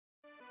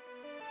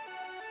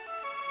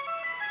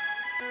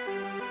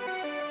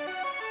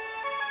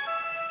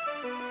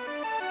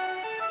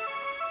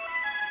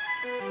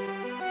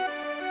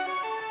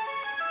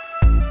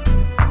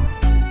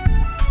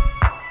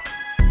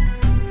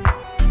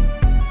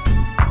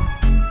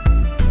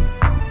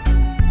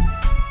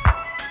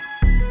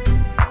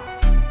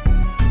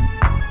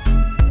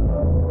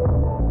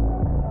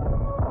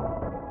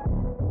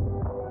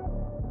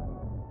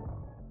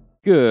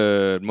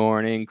Good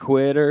morning,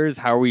 quitters.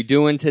 How are we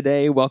doing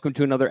today? Welcome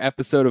to another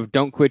episode of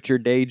Don't Quit Your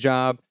Day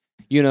Job.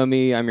 You know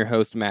me, I'm your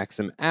host,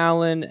 Maxim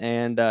Allen,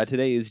 and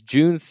today is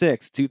June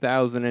 6th,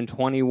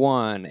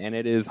 2021, and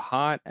it is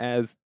hot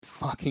as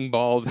fucking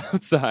balls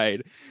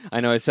outside. I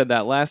know I said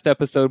that last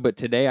episode, but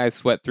today I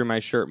sweat through my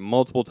shirt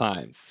multiple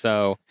times.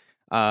 So,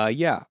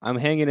 yeah, I'm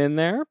hanging in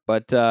there,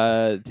 but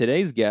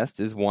today's guest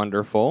is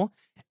wonderful.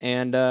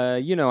 And,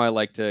 I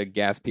like to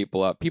gas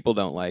people up. People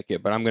don't like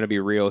it, but I'm going to be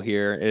real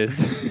here.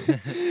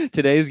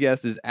 Today's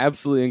guest is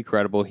absolutely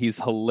incredible. He's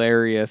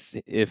hilarious.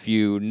 If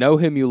you know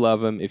him, you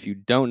love him. If you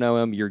don't know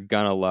him, you're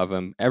going to love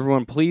him.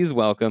 Everyone, please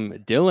welcome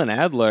Dylan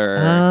Adler.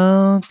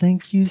 Oh,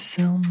 thank you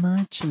so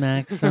much,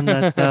 Maxim.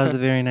 That was a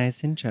very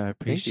nice intro. I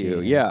appreciate Thank you.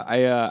 it.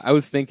 Yeah, I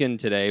was thinking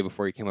today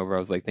before you came over, I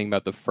was like thinking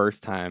about the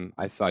first time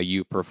I saw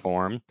you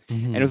perform.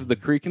 And it was the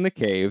Creek in the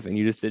Cave, and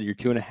you just did your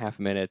 2.5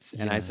 minutes,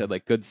 and I said,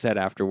 like, good set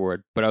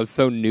afterward. But I was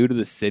so new to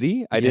the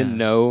city, I didn't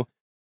know,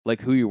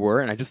 like, who you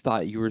were, and I just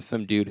thought you were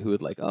some dude who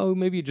would, like, oh,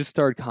 maybe you just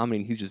started comedy,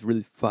 and he's just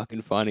really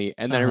fucking funny.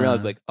 And then I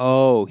realized, like,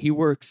 oh, he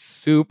works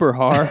super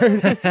hard.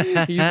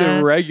 He's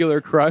a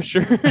regular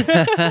crusher.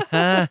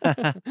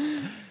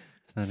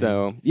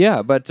 So,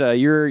 yeah, but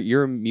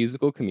you're a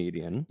musical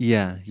comedian.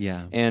 Yeah.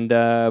 And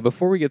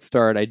before we get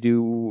started, I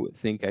do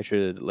think I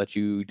should let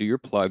you do your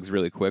plugs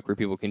really quick where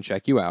people can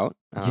check you out.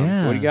 So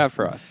what do you got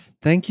for us?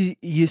 Thank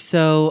you.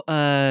 So,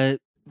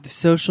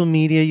 social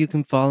media, you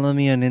can follow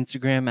me on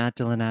Instagram at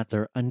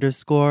DylanAdler_,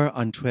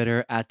 on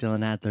Twitter at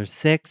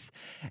DylanAdler6.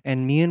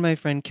 And me and my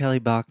friend Kelly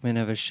Bachman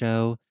have a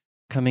show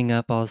coming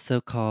up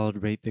also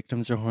called Rape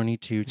Victims Are Horny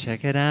Too.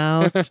 Check it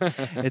out.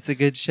 It's a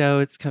good show.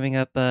 It's coming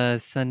up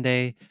this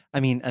Saturday,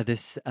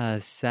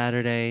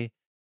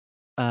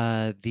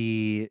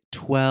 the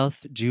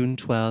 12th, June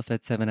 12th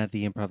at 7 at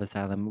the Improv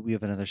Asylum. We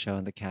have another show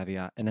in the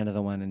Caveat and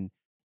another one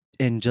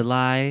in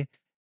July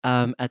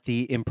at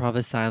the Improv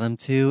Asylum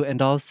too.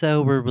 And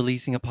also we're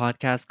releasing a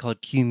podcast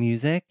called Q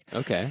Music.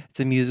 Okay. It's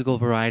a musical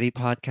variety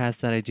podcast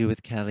that I do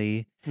with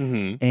Kelly.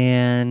 Mm-hmm.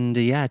 And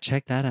yeah,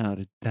 check that out.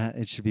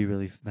 It should be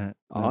really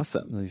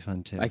awesome. Really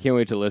fun too. I can't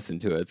wait to listen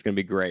to it. It's going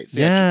to be great. So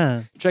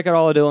check out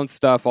all of Dylan's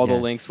stuff. All the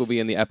links will be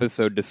in the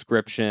episode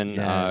description,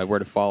 where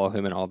to follow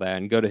him and all that,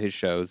 and go to his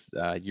shows.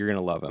 You're going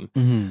to love him.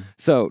 Mm-hmm.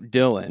 So,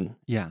 Dylan,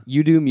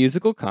 you do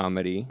musical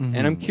comedy,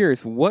 and I'm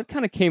curious, what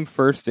kind of came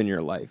first in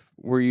your life?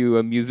 Were you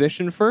a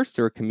musician first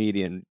or a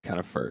comedian kind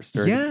of first?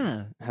 Or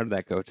how did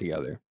that go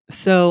together?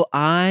 So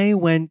I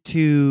went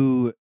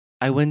to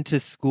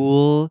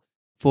school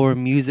for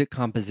music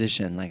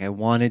composition. Like I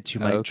wanted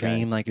to,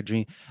 dream, like a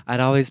dream. I'd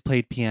always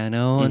played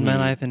piano in my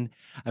life, and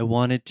I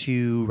wanted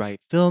to write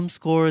film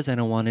scores, and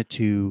I wanted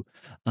to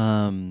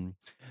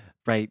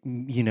write,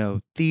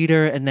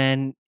 theater. And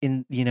then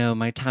in,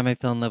 my time, I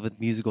fell in love with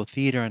musical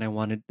theater, and I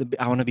want to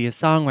be a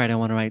songwriter. I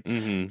want to write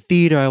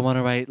theater. I want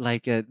to write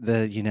like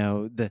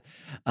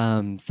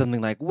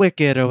something like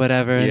Wicked or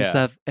whatever and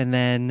stuff. And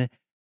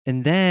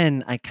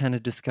then I kind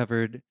of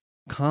discovered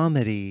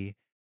comedy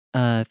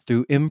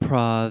through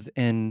improv,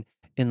 and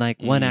in like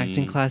one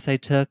acting class I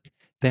took,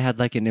 they had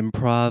like an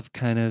improv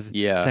kind of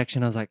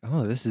section. I was like,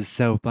 oh, this is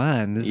so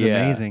fun. This is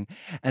amazing.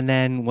 And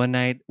then one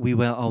night we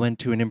all went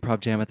to an improv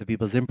jam at the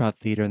People's Improv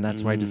Theater, and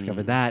that's where I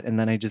discovered that. And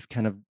then I just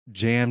kind of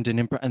jammed in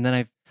improv, and then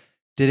I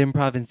did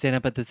improv and stand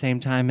up at the same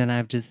time, and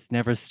I've just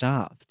never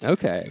stopped.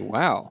 Okay,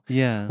 wow.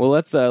 Yeah. Well,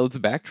 let's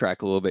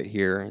backtrack a little bit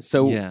here.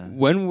 So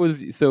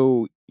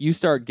so you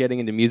start getting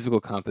into musical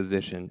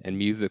composition and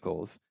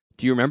musicals.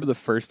 Do you remember the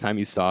first time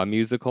you saw a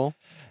musical?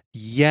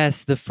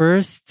 Yes, I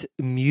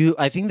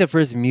think the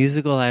first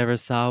musical I ever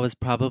saw was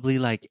probably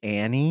like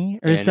Annie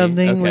or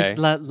something. Okay.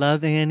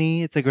 Love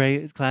Annie. It's a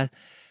great class.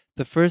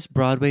 The first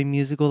Broadway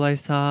musical I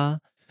saw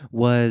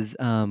was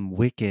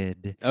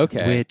Wicked.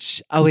 Okay.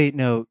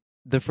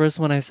 The first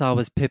one I saw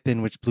was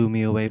Pippin, which blew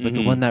me away. But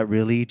the one that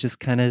really just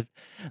kind of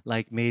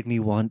like made me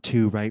want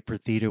to write for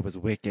theater was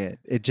Wicked.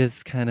 It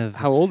just kind of.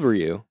 How old were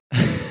you?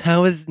 I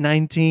was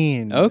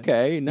 19.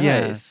 Okay,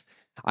 nice. Yeah.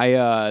 I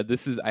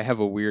have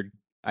a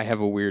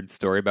weird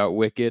story about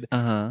Wicked.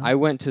 I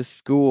went to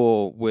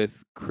school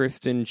with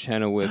Kristen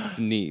Chenoweth's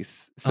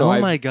niece. So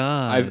my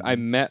God. I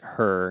met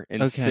her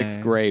in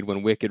 6th grade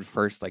when Wicked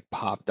first like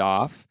popped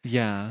off.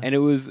 Yeah. And it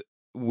was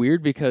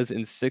weird because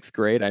in 6th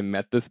grade I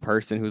met this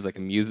person who was like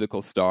a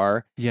musical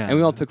star. Yeah. And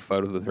we all took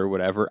photos with her,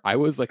 whatever. I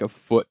was like a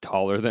foot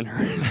taller than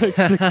her in like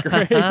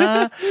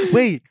 6th grade.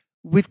 Wait.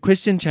 With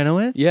Kristen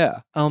Chenoweth?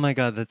 Yeah. Oh my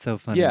God, that's so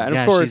funny. Yeah, and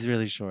of course she's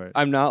really short.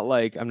 I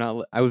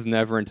was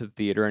never into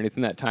theater or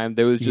anything that time.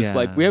 There was just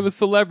like, we have a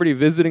celebrity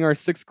visiting our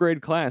 6th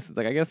grade class. It's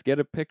like, I guess get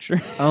a picture.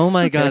 Oh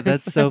my God,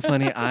 that's so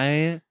funny.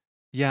 I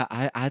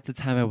at the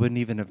time I wouldn't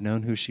even have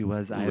known who she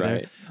was either.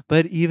 Right.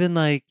 But even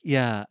like,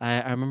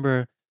 I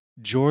remember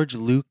George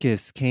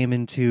Lucas came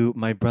into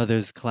my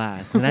brother's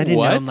class, and I didn't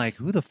know. I'm like,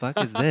 who the fuck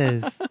is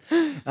this?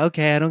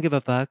 Okay, I don't give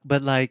a fuck.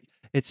 But like,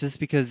 it's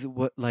just because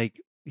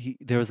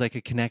there was like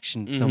a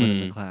connection, someone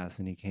in the class,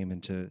 and he came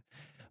into.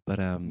 But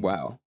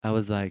wow, I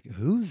was like,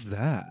 who's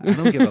that? I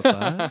don't give a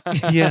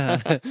fuck.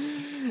 Yeah.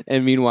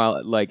 And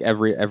meanwhile, like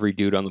every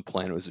dude on the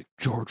planet was like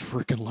George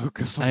freaking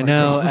Lucas. Oh I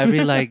know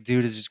every like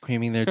dude is just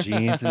creaming their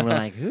jeans, and we're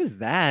like, "Who's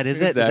that?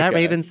 Is that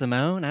Raven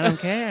Simone? I don't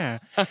care."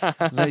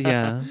 But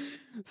yeah.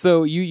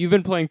 So you've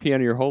been playing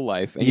piano your whole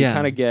life, and you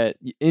kind of get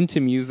into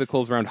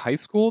musicals around high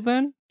school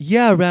then?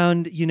 Yeah,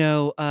 around,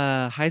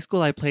 high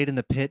school I played in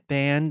the pit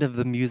band of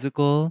the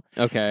musical.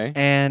 Okay.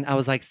 And I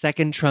was like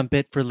second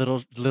trumpet for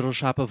Little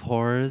Shop of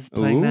Horrors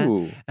playing that.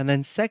 And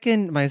then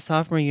my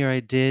sophomore year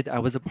I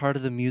was a part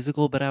of the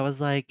musical, but I was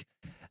like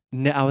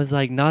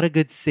not a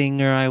good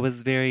singer. I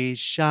was very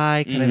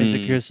shy, kind of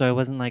insecure, so I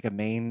wasn't like a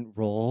main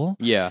role.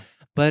 Yeah.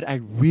 But I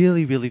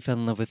really, really fell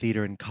in love with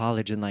theater in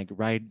college and like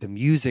the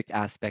music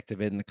aspect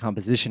of it and the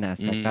composition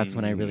aspect. That's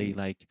when I really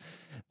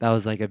that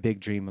was like a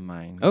big dream of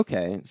mine.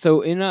 Okay.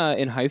 So in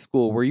high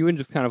school, were you in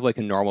just kind of like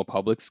a normal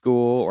public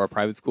school or a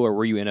private school, or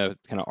were you in a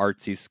kind of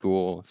artsy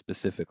school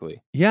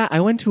specifically? Yeah, I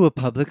went to a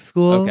public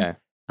school. Okay.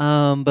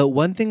 But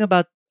one thing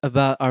about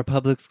our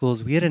public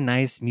schools, we had a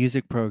nice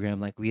music program.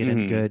 Like we had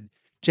a good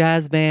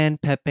jazz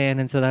band, pep band,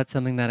 and so that's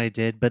something that I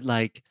did. But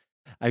like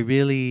I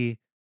really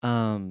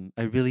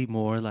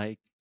more like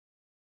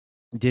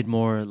did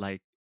more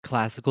like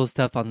classical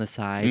stuff on the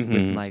side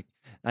with like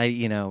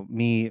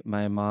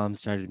my mom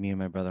started me and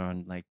my brother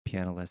on like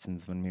piano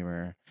lessons when we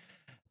were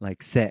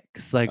like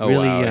 6, like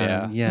really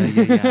young.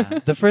 Yeah.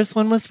 The first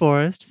one was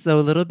forced, so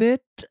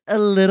a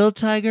little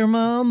Tiger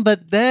Mom,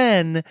 but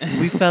then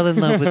we fell in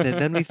love with it.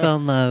 Then we fell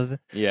in love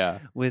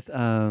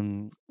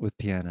with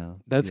piano.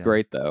 That's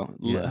great though.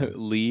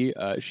 Lee,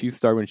 she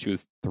started when she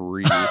was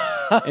 3.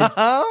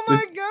 Oh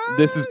my God.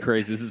 This is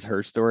crazy. This is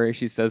her story.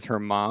 She says her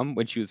mom,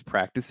 when she was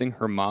practicing,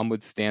 her mom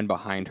would stand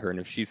behind her, and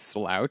if she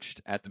slouched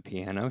at the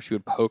piano, she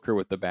would poke her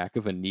with the back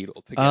of a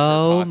needle to get her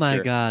posture. My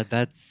God,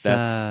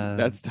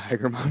 that's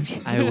Tiger Mom.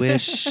 I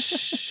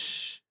wish.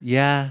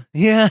 Yeah.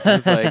 I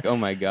was like, oh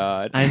my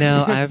God. I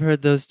know. I've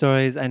heard those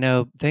stories. I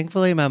know.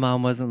 Thankfully, my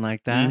mom wasn't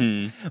like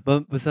that.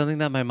 But something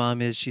that my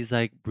mom is, she's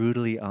like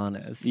brutally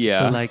honest.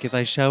 Yeah. So like if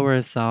I show her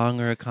a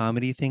song or a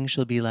comedy thing,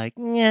 she'll be like,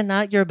 yeah,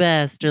 not your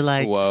best. Or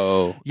like,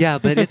 whoa. Yeah,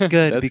 but it's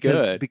good. That's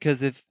good.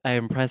 Because if I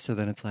impress her,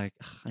 then it's like,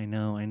 I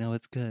know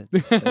it's good.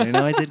 I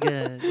know I did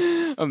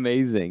good.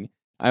 Amazing.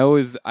 I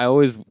always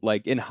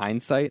like in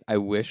hindsight, I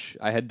wish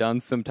I had done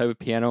some type of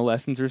piano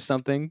lessons or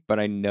something, but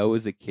I know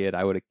as a kid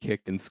I would have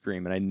kicked and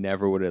screamed and I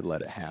never would have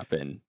let it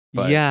happen.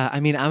 But, yeah, I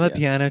mean, I'm a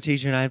piano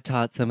teacher and I've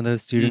taught some of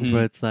those students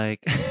where it's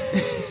like,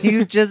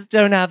 you just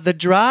don't have the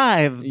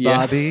drive,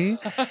 Bobby.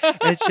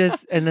 It's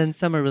just, and then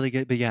some are really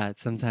good, but yeah,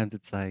 sometimes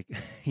it's like,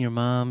 your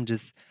mom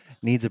just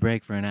needs a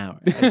break for an hour.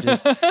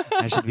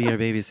 I should be your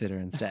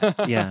babysitter instead.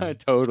 Yeah.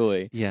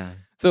 Totally. Yeah.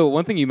 So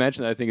one thing you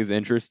mentioned that I think is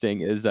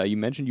interesting is you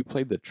mentioned you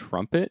played the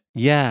trumpet.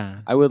 Yeah.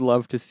 I would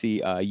love to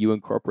see you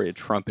incorporate a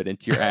trumpet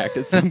into your act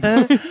at some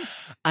point.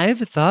 I've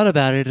thought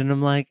about it and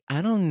I'm like,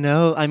 I don't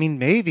know. I mean,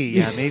 maybe.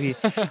 Yeah, maybe.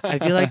 I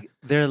feel like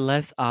there are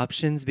less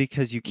options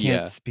because you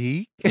can't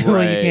speak. Right.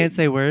 Well, you can't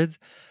say words.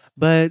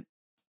 But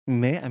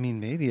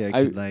maybe I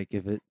could like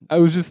if it. I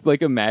was just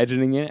like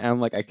imagining it, and I'm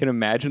like, I can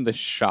imagine the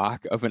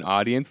shock of an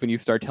audience when you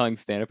start telling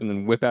stand up and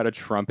then whip out a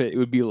trumpet. It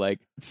would be like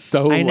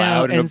so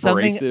loud and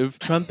abrasive.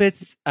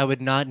 Trumpets, I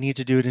would not need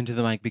to do it into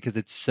the mic because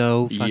it's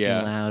so fucking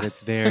loud.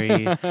 It's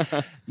very,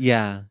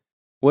 yeah.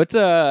 What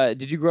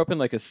did you grow up in,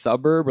 like a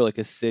suburb or like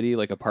a city,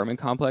 like apartment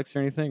complex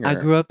or anything? Or? I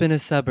grew up in a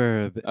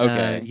suburb.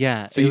 Okay,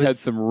 yeah. So you had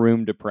some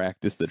room to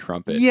practice the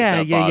trumpet. Yeah.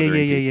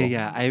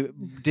 I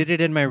did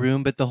it in my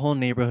room, but the whole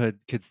neighborhood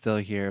could still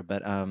hear.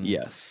 But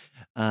yes.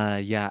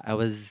 Yeah. I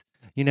was,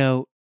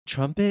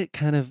 trumpet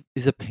kind of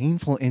is a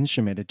painful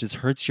instrument. It just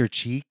hurts your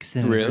cheeks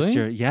and really? It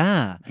hurts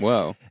your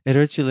Whoa. It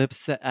hurts your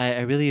lips.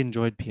 I really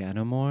enjoyed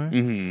piano more.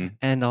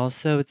 And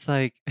also it's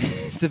like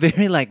it's a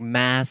very like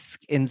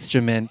mask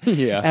instrument.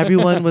 Yeah.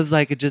 Everyone was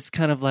like just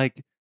kind of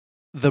like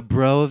the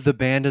bro of the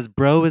band, as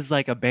bro as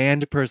like a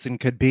band person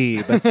could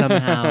be, but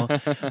somehow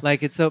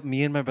like it's so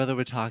me and my brother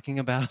were talking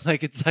about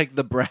like it's like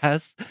the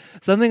brass,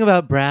 something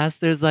about brass.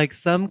 There's like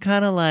some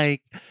kind of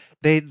like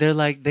they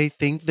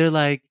think they're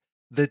like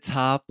the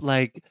top,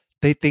 like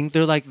they think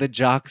they're like the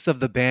jocks of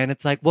the band.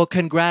 It's like, well,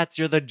 congrats,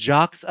 you're the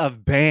jocks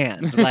of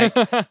band. Like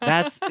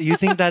you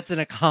think that's an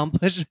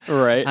accomplishment,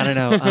 right? I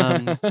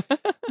don't know.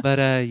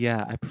 But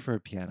yeah, I prefer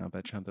piano,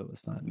 but trumpet was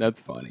fun.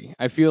 That's funny.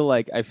 I feel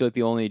like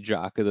the only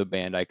jock of the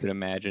band I could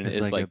imagine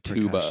is like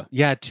tuba.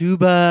 Yeah,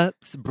 tuba,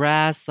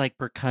 brass, like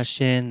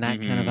percussion,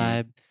 that kind of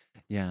vibe.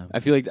 Yeah, I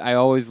feel like I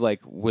always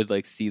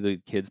would see the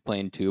kids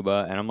playing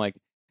tuba, and I'm like,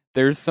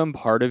 there's some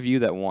part of you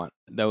that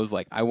was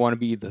like, I want to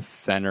be the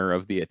center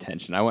of the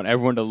attention. I want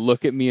everyone to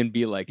look at me and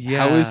be like,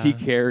 how is he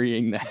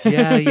carrying that?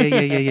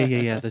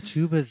 Yeah. The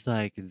tuba is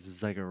like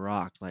a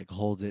rock, like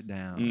holds it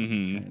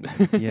down.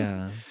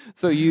 Yeah.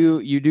 So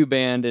you do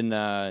band in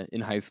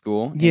high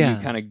school. And you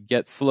kind of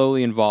get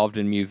slowly involved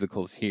in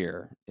musicals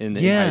here in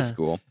high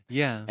school.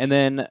 Yeah. And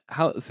then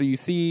you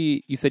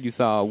said you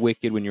saw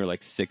Wicked when you were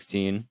like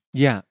 16.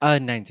 Yeah,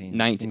 19.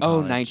 19.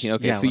 Oh, 19.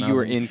 Okay, yeah, so you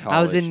were in college.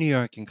 I was in New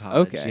York in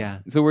college. Okay. Yeah.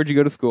 So where'd you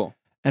go to school?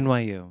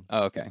 NYU.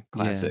 Oh, okay.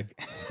 Classic.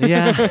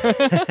 Yeah.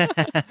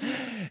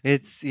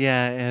 It's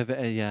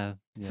yeah.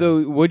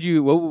 So what'd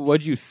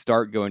you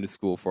start going to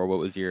school for? What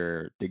was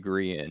your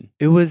degree in?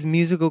 It was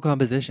musical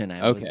composition.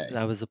 Okay.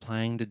 I was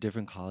applying to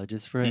different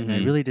colleges for it, and I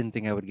Mhm. really didn't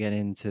think I would get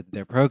into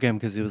their program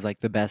because it was like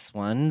the best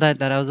one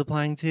that I was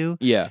applying to.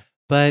 Yeah.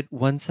 But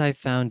once I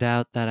found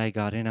out that I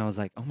got in, I was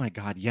like, oh my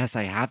God, yes,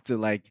 I have to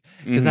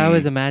because I Mhm.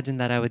 always imagined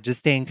that I would just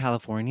stay in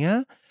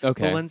California. But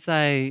Okay. once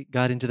I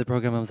got into the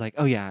program, I was like,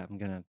 oh yeah, I'm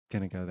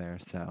gonna go there.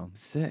 So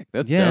Sick.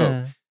 That's dope.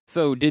 yeah.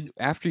 So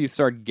after you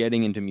started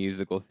getting into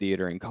musical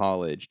theater in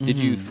college, did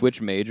you Mhm. switch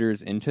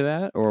majors into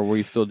that, or were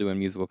you still doing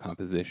musical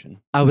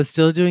composition? I was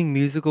still doing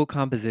musical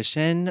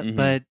composition, Mhm.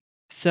 but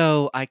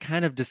so I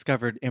kind of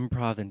discovered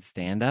improv and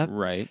stand up.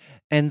 Right.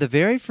 And the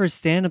very first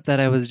stand up that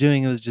I was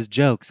doing, it was just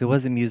jokes. It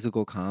wasn't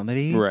musical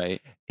comedy.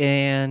 Right.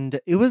 And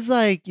it was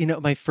like,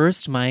 my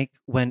first mic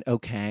went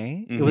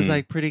okay. It was Mhm.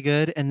 like pretty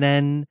good. And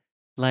then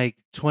like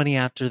 20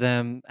 after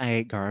them, I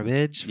ate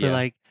garbage for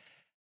Yeah.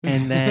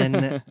 and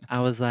then I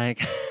was like,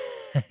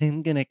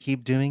 I'm gonna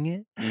keep doing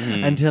it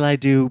Mhm. until I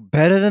do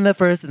better than the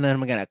first, and then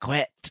I'm gonna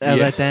quit.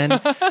 Yeah.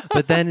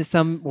 But then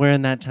somewhere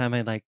in that time,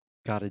 I like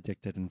got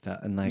addicted and felt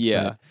and like.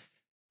 Yeah. But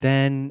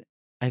then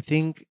I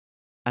think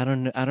I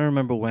don't know, I don't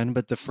remember when,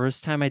 but the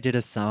first time I did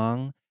a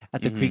song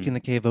at the Creek Mhm. in the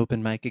Cave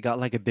open mic, it got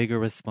like a bigger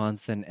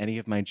response than any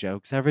of my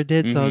jokes ever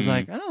did. So I was Mhm.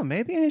 like, oh,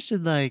 maybe I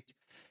should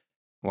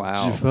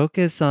Wow.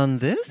 focus on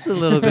this a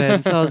little bit.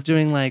 And so I was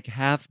doing like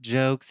half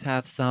jokes,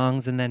 half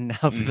songs, and then now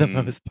for the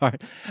Mhm. most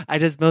part, I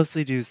just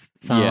mostly do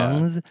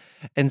songs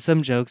and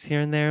some jokes here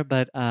and there.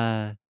 But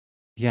yeah,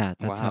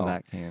 that's how Wow.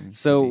 that came.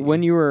 So to be.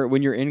 when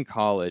you're in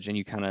college and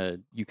you kind of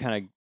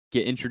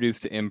get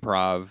introduced to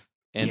improv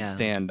and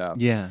stand up,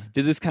 Yeah.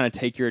 did this kind of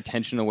take your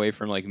attention away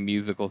from like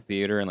musical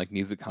theater and like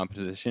music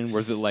composition?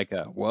 Was it like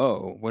a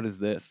whoa, what is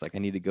this? Like I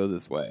need to go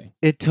this way.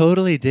 It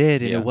totally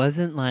did. And Yeah. it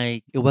wasn't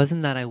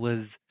that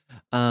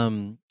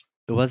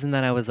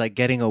I was like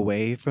getting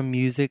away from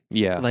music,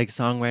 Yeah. like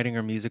songwriting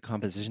or music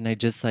composition. I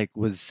just like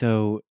was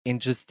so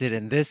interested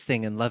in this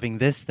thing and loving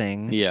this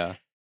thing Yeah.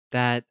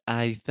 that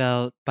I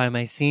felt by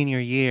my senior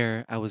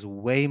year I was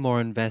way more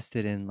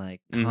invested in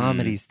like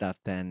comedy stuff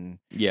than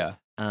Yeah.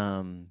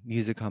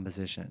 music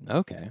composition.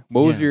 Okay.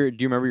 What was do you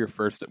remember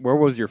where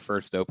was your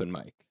first open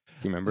mic?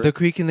 Do you remember? The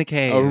Creek in the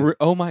Cave.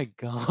 Oh my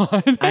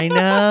God. I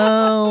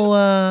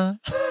know.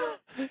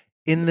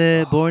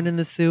 Born in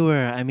the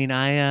sewer. I mean,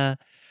 the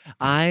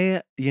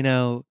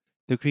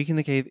Creek in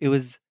the Cave, it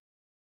was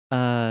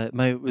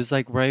it was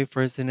like where I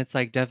first, and it's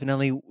like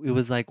definitely it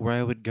was like where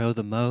I would go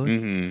the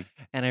most. Mhm.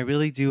 And I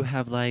really do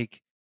have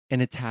like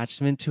an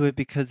attachment to it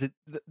because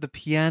the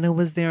piano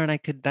was there and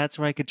that's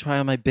where I could try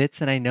on my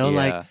bits. And I know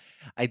like Yeah.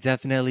 I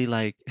definitely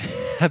like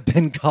have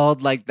been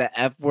called like the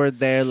F word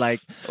there,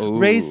 like Ooh.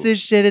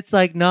 racist shit. It's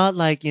like not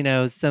like,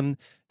 some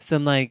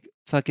like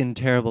fucking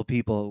terrible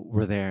people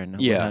were there and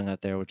were hung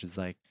out there, which is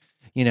like,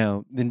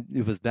 then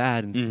it was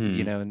bad and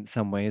in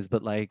some ways,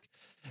 but like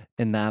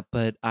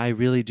but I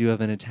really do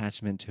have an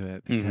attachment to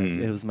it because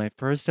it was my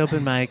first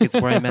open mic. It's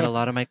where I met a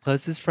lot of my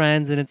closest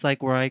friends, and it's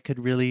like where I could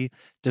really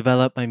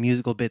develop my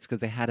musical bits because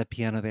they had a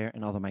piano there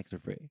and all the mics were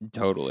free.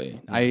 Totally.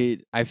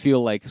 I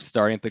feel like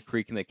starting at the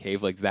Creek in the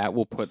Cave, like that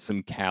will put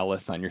some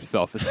callus on your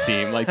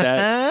self-esteem. Like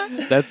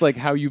that's like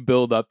how you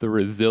build up the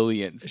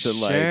resilience to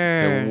like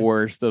the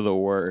worst of the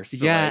worst.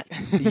 So Yeah.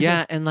 like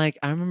Yeah. And like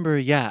I remember,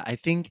 I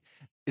think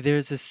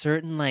there's a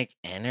certain like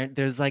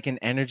there's like an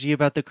energy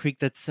about the Creek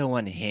that's so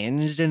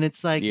unhinged, and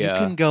it's like you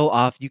can go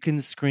off, you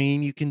can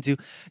scream, you can do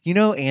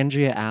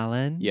Andrea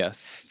Allen.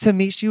 Yes. To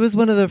me, she was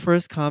one of the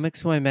first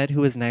comics who I met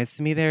who was nice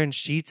to me there, and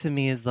she to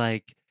me is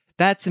like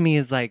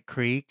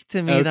Creek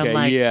to me. Okay, I'm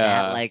like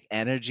that like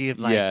energy of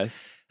like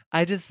yes.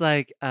 I just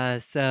like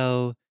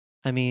so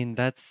I mean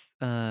that's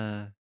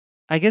I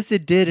guess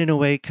it did in a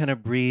way kind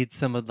of breed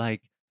some of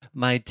like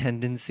my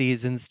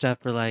tendencies and stuff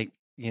for like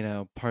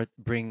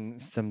bring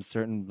some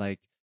certain like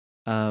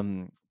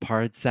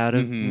parts out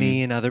of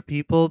me and other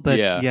people, but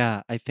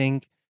I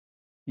think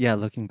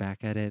looking back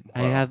at it,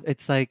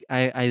 it's like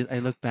I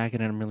look back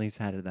and I'm really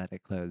sad that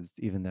it closed,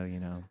 even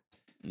though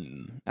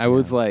I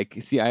was like,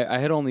 see,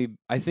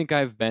 I think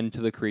I've been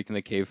to the Creek in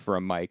the Cave for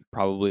a mic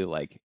probably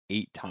like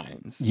 8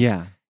 times.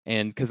 Yeah.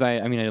 And because I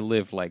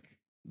live like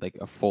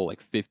a full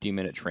like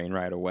 50-minute train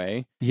ride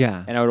away.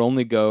 Yeah. And I would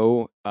only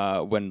go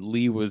when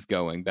Lee was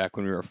going back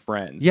when we were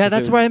friends. Yeah,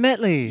 that's where I met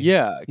Lee.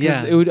 Yeah.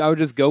 I would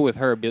just go with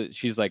her.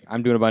 She's like,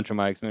 I'm doing a bunch of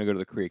mics. I'm going to go to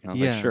the Creek. And I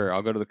was like, sure,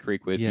 I'll go to the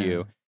Creek with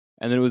you.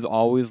 And then it was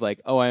always like,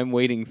 oh, I'm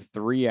waiting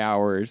 3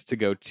 hours to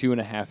go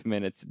 2.5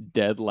 minutes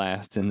dead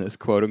last in this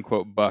quote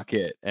unquote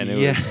bucket. And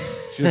it was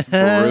just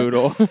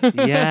brutal.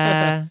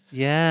 Yeah.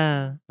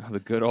 The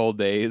good old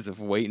days of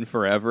waiting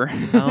forever.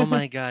 Oh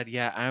my God.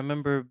 Yeah. I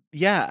remember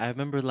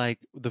like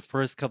the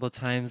first couple of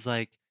times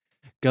like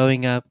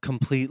going up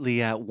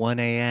completely at 1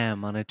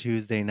 a.m. on a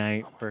Tuesday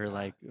night for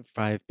like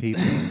 5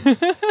 people.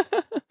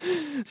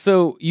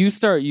 So you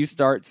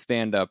start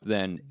stand up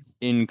then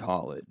in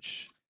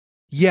college.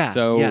 Yeah.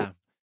 So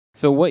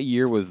So what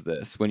year was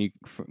this when you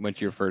went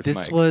to your first mic?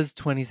 This was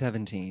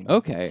 2017.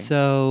 Okay.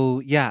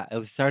 So yeah,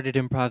 I started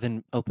improv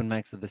and open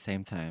mics at the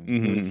same time.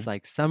 It was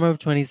like summer of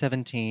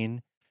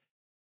 2017,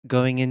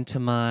 going into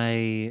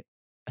my,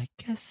 I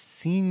guess,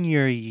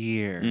 senior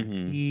year.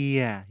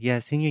 Yeah,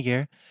 senior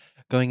year,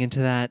 going into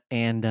that,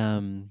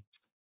 and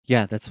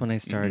yeah, that's when I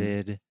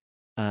started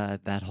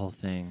that whole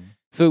thing.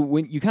 So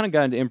when you kind of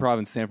got into improv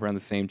and stand-up around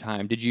the same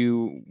time,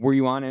 were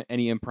you on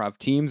any improv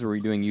teams, or were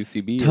you doing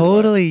UCB?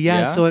 Totally,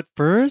 yeah. So at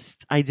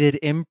first,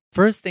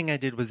 first thing I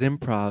did was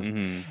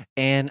improv,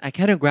 and I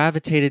kind of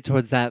gravitated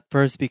towards that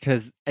first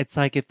because it's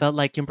like it felt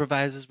like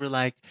improvisers were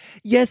like,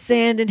 yes,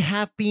 and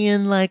happy,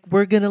 and like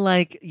we're gonna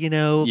like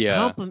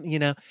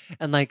compliment,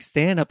 and like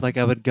stand-up. Like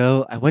I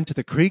went to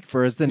the Creek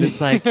first, and it's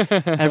like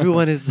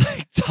everyone is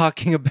like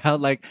talking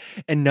about like,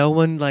 and no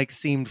one like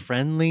seemed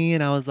friendly,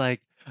 and I was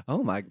like,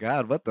 oh my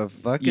God, what the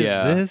fuck is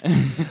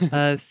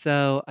this?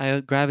 So I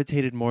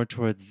gravitated more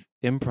towards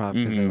improv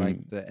because I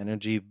like the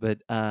energy.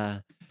 But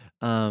I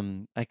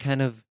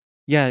kind of,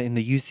 in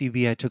the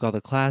UCB, I took all the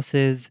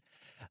classes.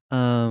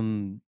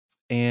 And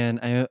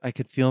I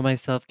could feel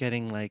myself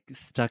getting like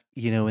stuck,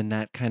 in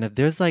that kind of,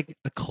 there's like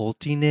a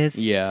cultiness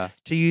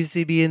to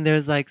UCB. And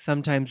there's like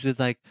sometimes with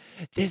like,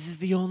 this is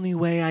the only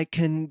way I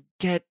can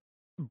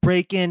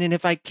break in, and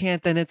if I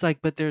can't, then it's like,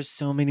 but there's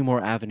so many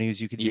more avenues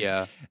you could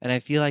do. And I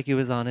feel like it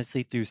was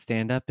honestly through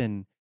stand-up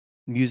and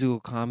musical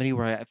comedy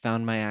where I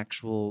found my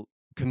actual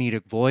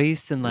comedic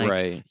voice and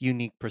like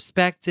unique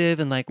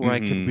perspective, and like where I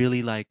could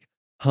really like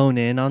hone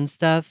in on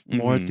stuff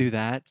more through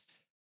that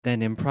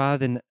than improv.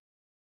 And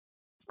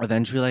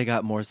eventually I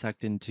got more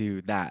sucked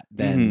into that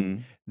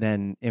than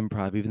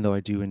improv, even though I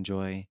do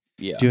enjoy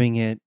doing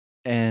it.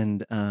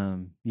 And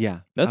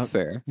that's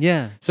fair.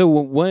 Yeah.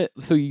 So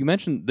so you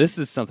mentioned, this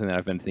is something that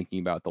I've been thinking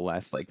about the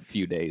last like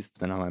few days. It's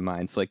been on my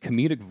mind. It's like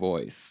comedic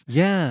voice.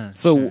 Yeah.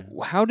 So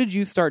how did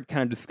you start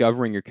kind of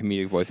discovering your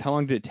comedic voice? How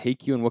long did it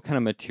take you, and what kind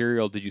of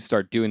material did you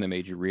start doing that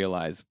made you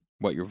realize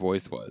what your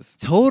voice was?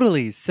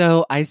 Totally.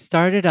 So I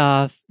started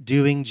off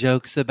doing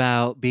jokes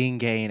about being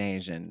gay and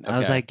Asian. I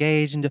was like,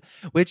 gay, Asian,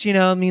 which,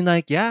 I mean,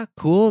 like, yeah,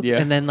 cool. Yeah.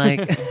 And then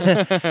like,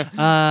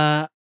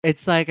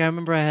 it's like, I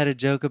remember I had a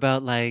joke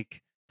about like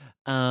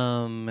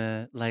I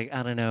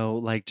don't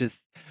know, like just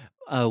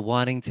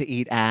wanting to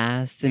eat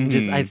ass, and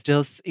just I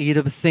still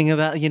sing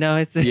about,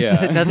 it's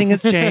nothing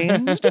has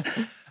changed.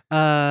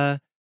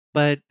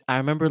 But I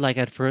remember like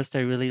at first I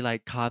really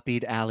like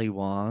copied Ali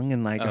Wong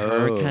and like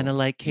her kind of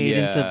like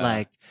cadence of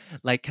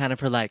like kind of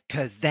her like,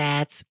 cause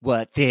that's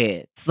what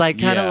fits,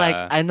 like kind of like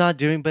I'm not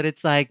doing, but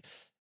it's like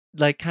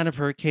kind of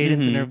her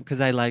cadence and her,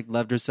 because I like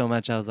loved her so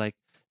much. I was like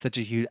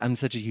I'm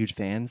such a huge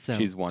fan. So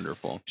she's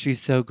wonderful.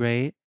 She's so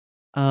great.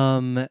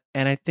 And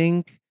I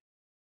think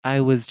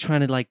I was trying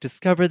to like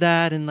discover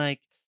that, and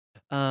like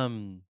I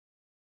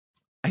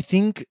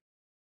think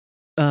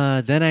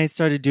then I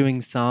started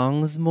doing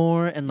songs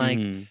more, and like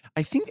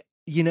I think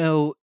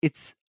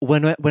it's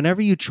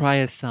whenever you try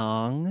a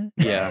song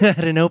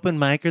at an open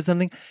mic or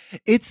something,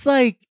 it's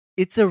like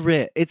it's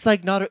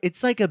like not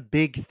it's like a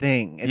big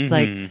thing. It's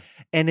like,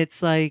 and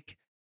it's like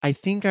I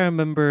think I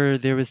remember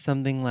there was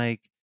something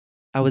like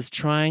I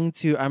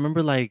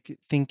remember like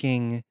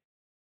thinking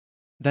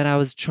that I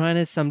was trying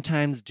to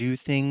sometimes do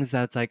things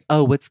that's like,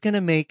 oh, what's going to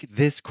make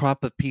this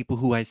crop of people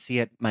who I see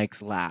at mics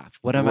laugh?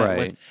 What am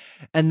I?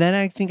 And then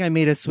I think I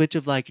made a switch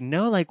of like,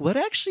 no, like what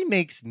actually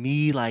makes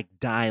me like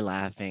die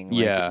laughing?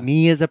 Like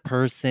me as a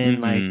person,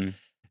 like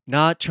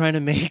not trying to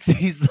make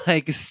these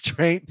like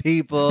straight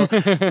people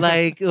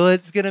like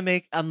what's going to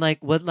make, I'm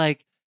like, what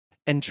like,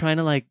 and trying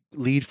to like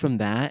lead from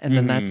that. And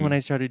then that's when I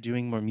started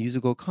doing more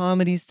musical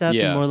comedy stuff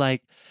and more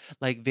like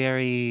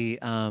very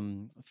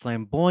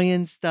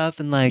flamboyant stuff,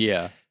 and like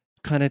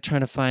kind of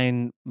trying to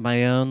find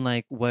my own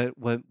like what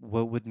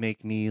would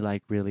make me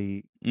like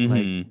really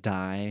like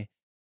die.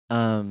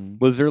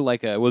 Was there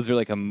like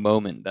a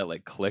moment that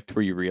like clicked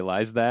where you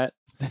realized that?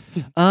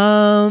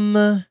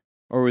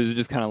 Or was it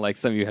just kind of like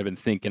something you had been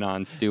thinking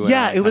on, stewing on?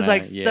 Yeah, it was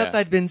like stuff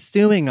I'd been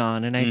stewing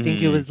on, and I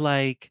think it was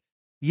like,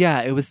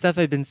 it was stuff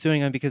I'd been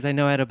stewing on because I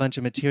know I had a bunch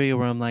of material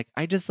where I'm like,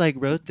 I just like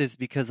wrote this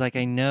because like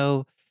I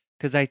know,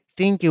 because I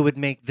think it would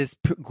make this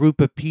group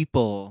of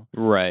people.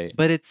 Right.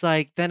 But it's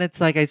like, then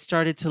it's like I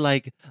started to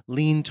like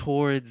lean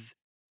towards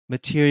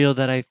material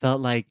that I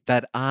felt like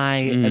that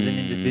I as an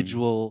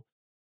individual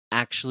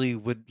actually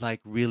would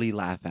like really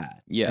laugh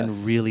at. Yes.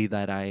 And really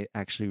that I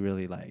actually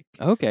really like.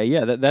 Okay,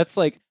 yeah, that's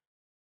like,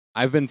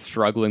 I've been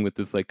struggling with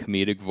this like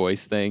comedic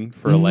voice thing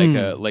for like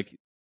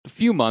a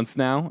few months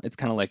now. It's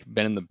kind of like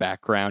been in the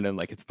background, and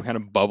like it's kind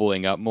of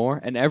bubbling up more.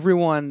 And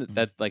everyone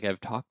that like I've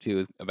talked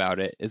to about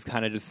it is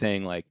kind of just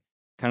saying like,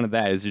 kind of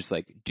that is just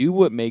like, do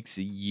what makes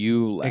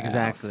you laugh.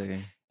 Exactly.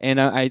 And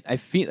I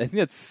think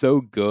that's so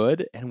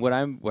good. And what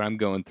I'm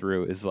going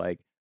through is like,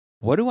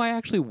 what do I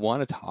actually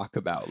want to talk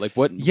about? Like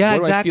what do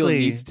I feel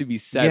needs to be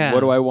said? Yeah. What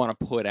do I want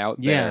to put out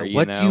there?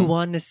 What do you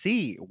want to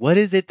see? What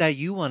is it that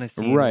you want to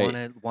see?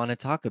 Right. Want to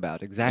talk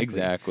about? Exactly.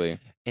 Exactly.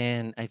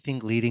 And I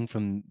think leading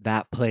from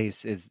that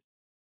place is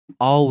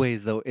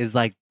always though is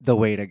like the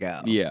way to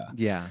go.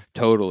 Yeah,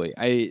 totally.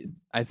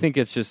 I think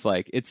it's just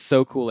like it's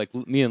so cool. Like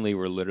me and Lee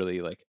were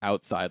literally like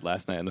outside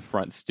last night on the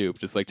front stoop,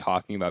 just like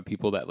talking about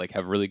people that like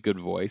have really good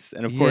voice,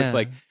 and of course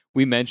like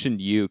we mentioned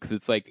you because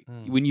it's like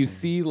when you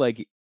see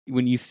like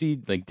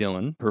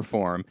Dylan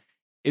perform,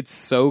 it's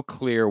so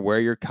clear where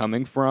you're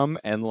coming from,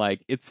 and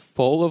like it's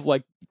full of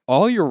like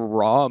all your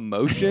raw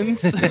emotions.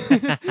 So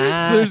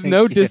there's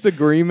no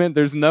disagreement,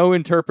 there's no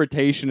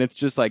interpretation. It's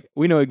just like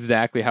we know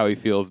exactly how he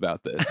feels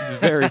about this. It's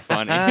very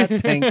funny.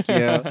 Thank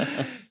you.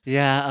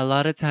 Yeah, a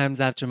lot of times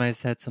after my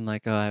sets, I'm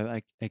like,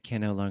 oh, I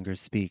can no longer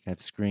speak.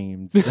 I've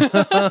screamed.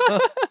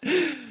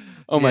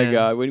 Oh my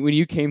God. When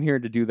you came here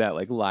to do that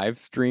like live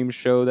stream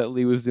show that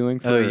Lee was doing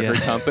for her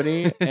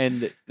company,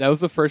 and that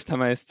was the first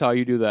time I saw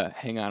you do the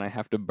hang on, I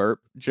have to burp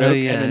joke,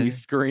 and then you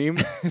scream.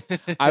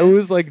 I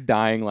was like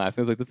dying laughing.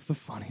 I was like, that's the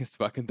funniest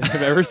fucking thing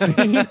I've ever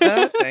seen.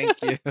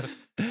 Thank you.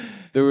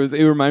 It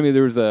reminded me,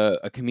 there was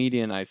a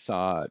comedian I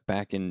saw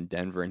back in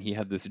Denver, and he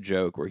had this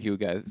joke where he would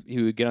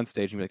get on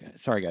stage and be like,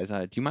 sorry guys,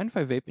 do you mind if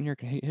I vape in here?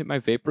 Can I hit my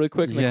vape really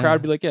quick? And the crowd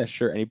would be like, yeah,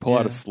 sure. And he'd pull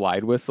out a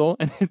slide whistle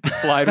and hit the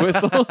slide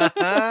whistle.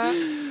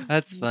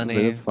 That's funny.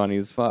 It's funny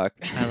as fuck.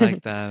 I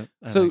like that.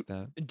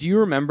 Do you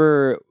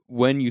remember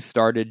when you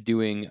started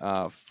doing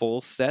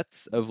full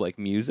sets of like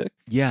music?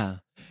 Yeah.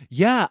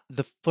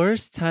 The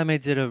first time I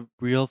did a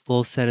real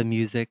full set of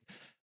music,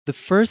 the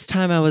first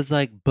time I was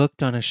like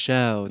booked on a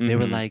show, they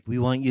were like, we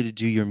want you to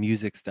do your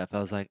music stuff. I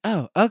was like,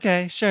 oh,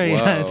 okay, sure.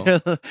 Yeah.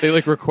 They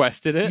like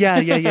requested it?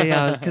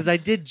 Yeah. Because I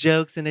did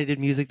jokes and I did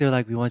music. They're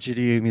like, we want you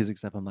to do your music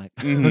stuff. I'm like,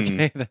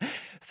 okay.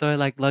 So I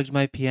like lugged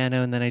my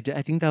piano, and then I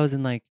think that was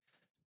in like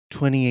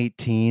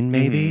 2018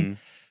 maybe.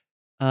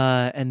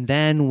 And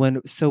then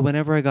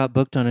whenever I got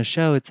booked on a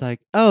show, it's like,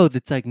 oh,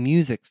 that's like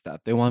music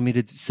stuff. They want me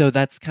to. So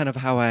that's kind of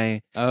how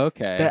I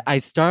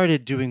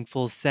started doing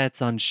full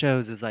sets on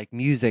shows, is like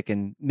music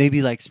and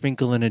maybe like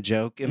sprinkle in a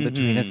joke in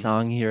between a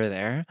song here or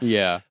there.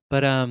 Yeah.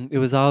 But it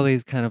was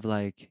always kind of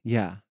like,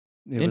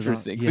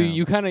 interesting. So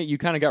you kind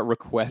of got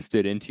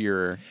requested into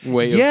your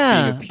way of being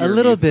a pure a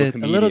little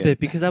comedian. bit,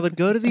 because I would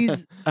go to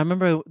these. I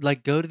remember I would,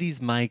 like go to these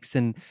mics,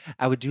 and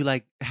I would do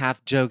like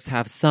half jokes,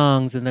 half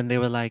songs, and then they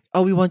were like,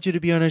 "Oh, we want you to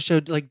be on our show.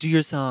 Like, do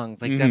your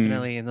songs, like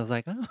definitely." And I was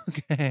like, "Oh,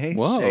 okay,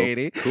 whoa,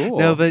 shady, cool."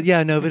 but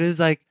it was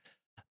like,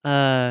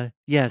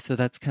 So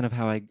that's kind of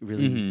how I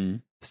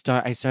really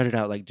I started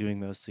out like doing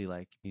mostly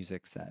like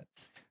music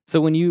sets. So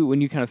when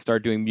you kind of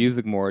start doing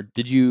music more,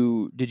 did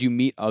you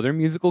meet other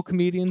musical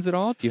comedians at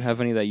all? Do you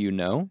have any that you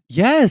know?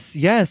 Yes.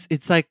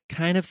 It's like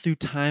kind of through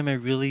time, I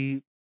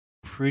really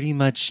pretty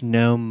much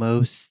know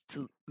most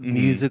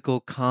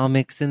musical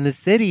comics in the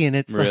city, and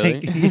it's really?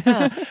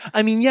 Like,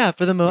 I mean,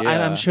 for the most,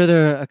 I'm sure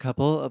there are a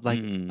couple of like,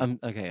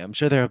 I'm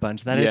sure there are a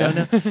bunch that I don't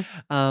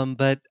know,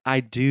 but I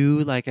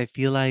do like, I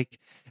feel like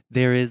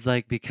there is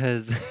like,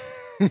 because.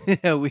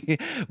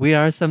 we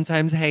are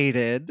sometimes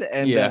hated,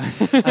 and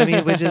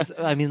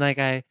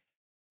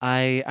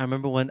I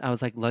remember when I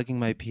was like lugging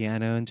my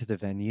piano into the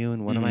venue,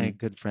 and one of my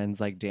good friends,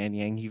 like Dan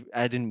Yang,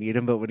 I didn't meet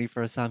him, but when he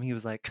first saw him, he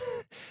was like,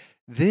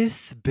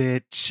 this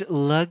bitch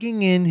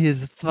lugging in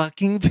his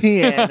fucking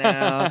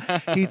piano.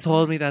 He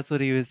told me that's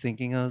what he was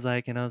thinking. I was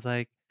like,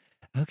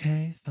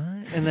 okay,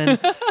 fine. And then,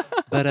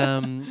 but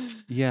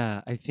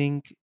I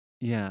think.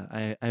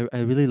 Yeah, I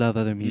really love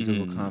other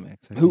musical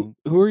comics. Who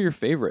are your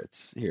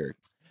favorites here?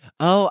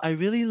 Oh, I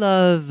really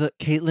love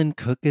Caitlin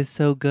Cook is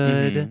so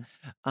good.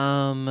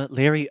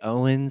 Larry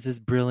Owens is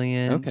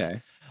brilliant.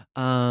 Okay.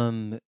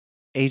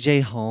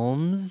 AJ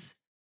Holmes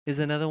is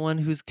another one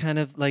who's kind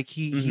of like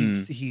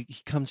he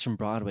comes from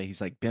Broadway. He's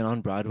like been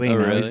on Broadway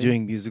and now he's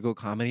doing musical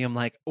comedy. I'm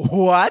like,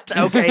 what?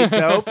 Okay,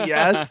 dope.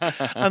 Yes.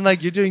 I'm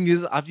like, you're doing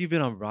music after you've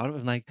been on Broadway?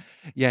 I'm like,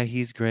 yeah,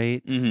 he's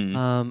great.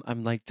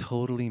 I'm like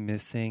totally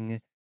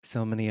missing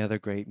so many other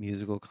great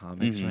musical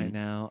comics right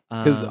now.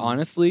 Because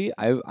honestly,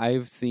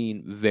 I've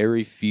seen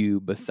very few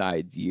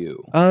besides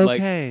you.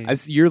 Okay. Like,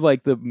 you're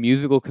like the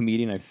musical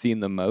comedian I've seen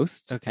the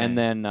most. Okay. And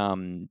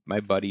then my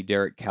buddy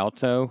Derek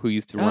Calto, who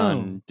used to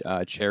run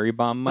Cherry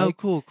Bomb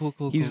Mike. Oh,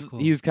 cool.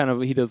 He's kind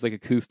of, he does like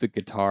acoustic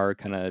guitar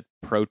kind of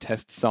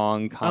protest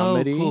song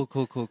comedy. Oh,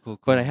 cool.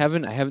 But I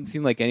haven't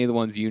seen like any of the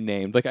ones you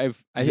named. Like I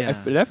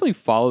definitely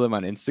follow them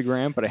on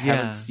Instagram, but I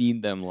haven't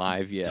seen them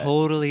live yet.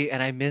 Totally.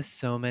 And I miss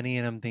so many,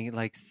 and I'm thinking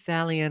like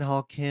Sally Ann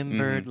Hall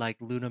Kimbird, like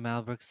Luna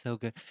Malbrook's so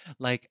good.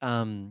 Like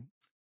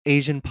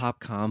Asian Pop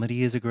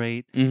Comedy is a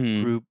great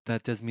group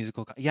that does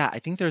musical. I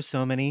think there's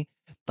so many.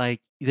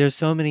 Like there's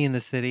so many in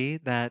the city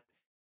that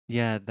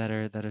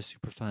are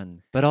super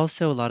fun. But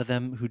also a lot of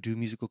them who do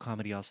musical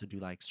comedy also do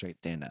like straight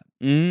stand up.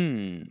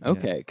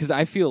 Okay, because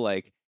I feel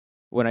like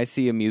when I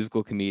see a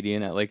musical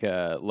comedian at like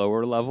a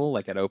lower level,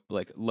 like at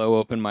low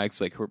open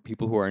mics, like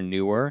people who are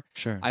newer,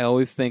 sure, I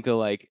always think of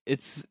like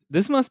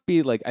this must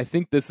be like, I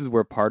think this is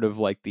where part of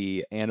like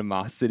the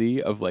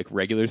animosity of like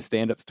regular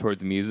stand-ups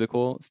towards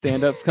musical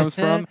stand-ups comes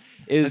from.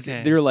 Is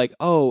they're like,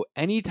 oh,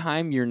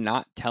 anytime you're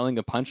not telling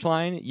a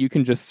punchline, you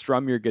can just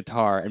strum your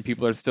guitar and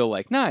people are still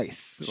like,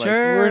 nice, sure, like,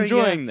 we're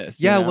enjoying this.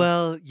 Yeah,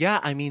 well,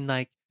 I mean,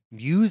 like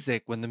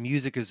music, when the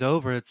music is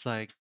over, it's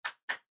like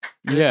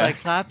there's like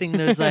clapping,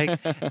 there's like,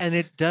 and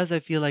it does, I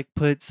feel like,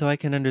 so I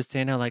can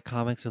understand how like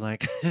comics are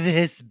like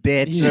this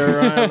bitch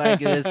or like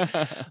this,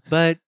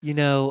 but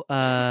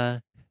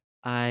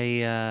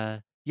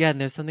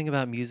and there's something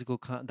about musical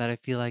that I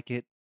feel like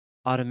it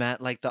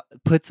like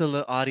puts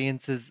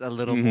audiences a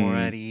little more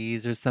at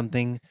ease or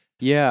something.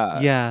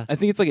 Yeah. I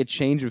think it's like a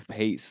change of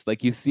pace.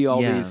 Like you see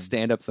all these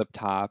stand-ups up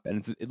top, and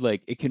it's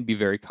like it can be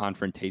very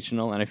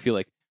confrontational, and I feel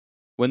like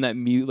when that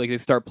like they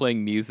start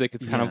playing music,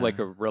 it's kind of like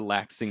a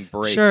relaxing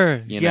break.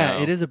 Sure.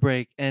 It is a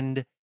break.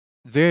 And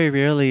very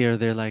rarely are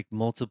there like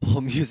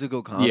multiple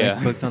musical comics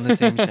booked on the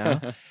same show.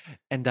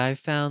 And I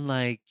found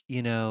like,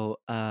 oh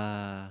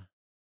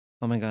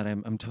my God, I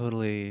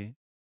totally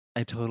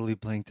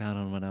blanked out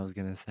on what I was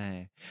gonna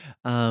say.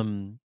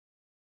 Oh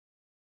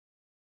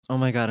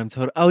my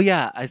God, oh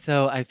yeah.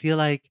 So I feel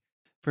like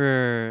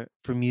for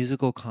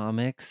musical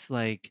comics,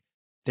 like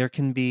there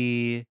can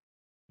be,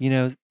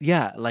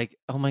 like,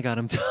 oh my God,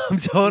 I'm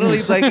totally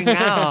blanking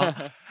out.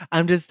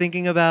 I'm just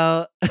thinking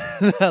about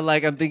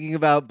like I'm thinking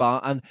about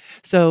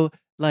so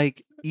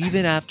like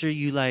even after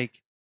you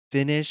like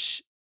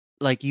finish,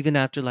 like even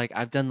after like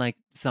I've done like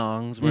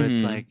songs where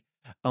it's like,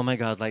 oh my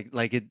God, like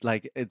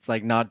it's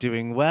like not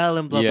doing well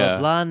and blah blah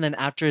blah, and then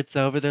after it's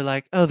over, they're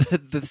like, oh,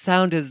 the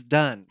sound is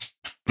done.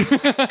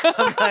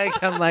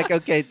 I'm like,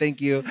 okay, thank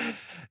you.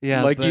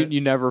 Yeah, like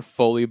you never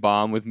fully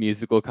bomb with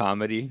musical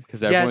comedy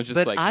because everyone's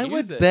just like. I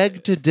would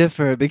beg to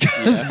differ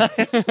because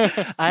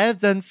I have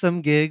done some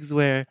gigs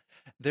where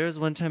there was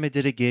one time I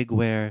did a gig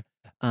where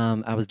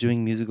I was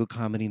doing musical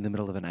comedy in the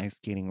middle of an ice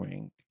skating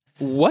rink.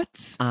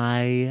 What?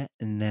 I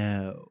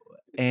know,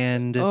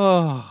 and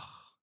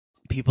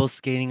people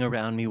skating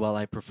around me while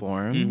I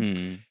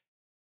perform.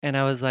 And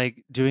I was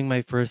like doing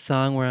my first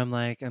song where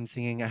I'm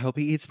singing, I hope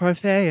he eats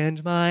parfait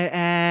and my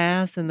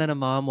ass. And then a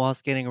mom while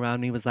skating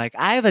around me was like,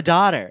 I have a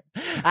daughter.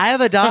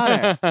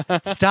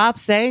 Stop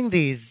saying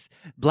these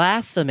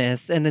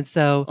blasphemous. And then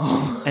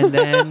and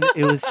then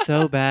it was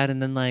so bad.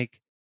 And then like,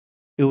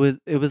 it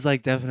was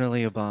like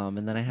definitely a bomb.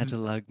 And then I had to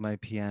lug my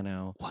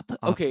piano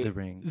off the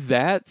ring.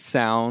 That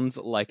sounds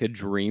like a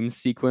dream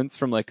sequence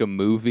from like a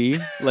movie.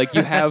 Like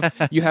you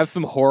have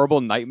some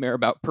horrible nightmare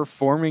about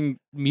performing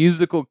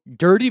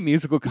dirty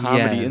musical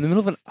comedy in the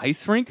middle of an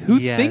ice rink. Who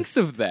thinks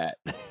of that?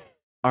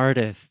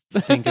 Artists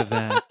think of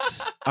that.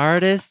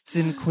 Artists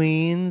in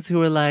Queens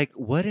who are like,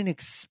 what an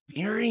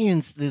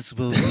experience this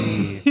will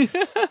be.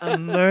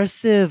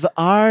 Immersive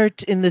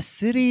art in the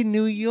city,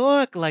 New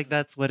York. Like,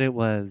 that's what it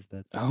was.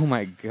 Oh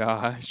my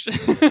gosh.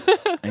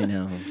 I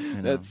know.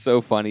 That's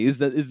so funny. Is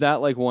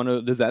that like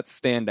does that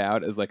stand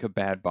out as like a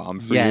bad bomb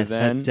for you then? Yes,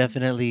 that's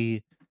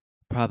definitely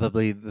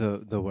probably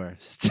the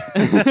worst.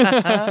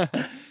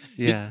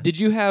 Yeah. Did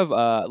you have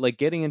like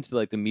getting into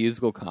like the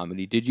musical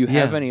comedy, did you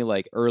have any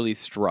like early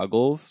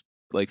struggles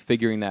like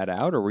figuring that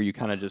out, or were you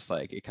kind of just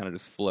like it kind of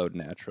just flowed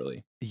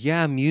naturally?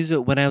 Yeah,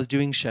 music when I was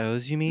doing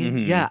shows, you mean?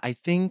 Yeah, I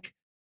think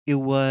it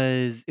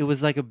was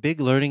like a big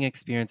learning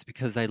experience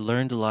because I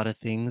learned a lot of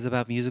things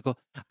about musical.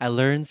 I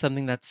learned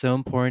something that's so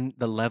important,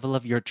 the level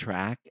of your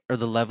track or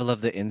the level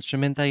of the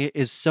instrument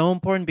is so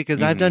important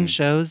because I've done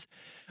shows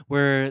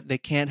where they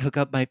can't hook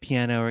up my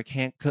piano or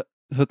can't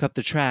hook up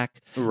the track.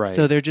 Right.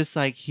 So they're just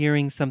like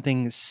hearing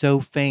something so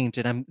faint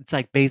and it's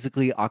like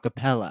basically a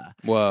cappella.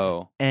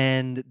 Whoa.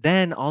 And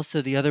then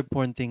also the other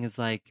important thing is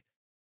like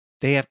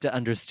they have to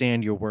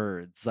understand your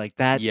words like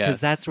that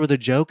because that's where the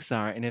jokes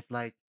are. And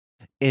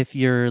if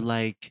you're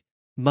like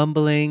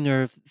mumbling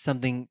or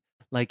something,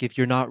 like if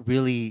you're not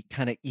really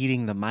kind of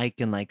eating the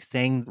mic and like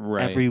saying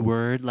every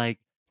word, like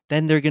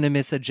then they're going to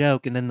miss a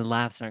joke and then the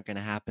laughs aren't going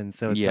to happen.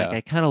 So it's like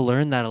I kind of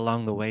learned that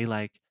along the way.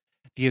 Like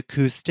the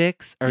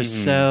acoustics are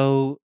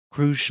so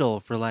crucial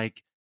for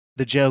like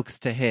the jokes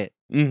to hit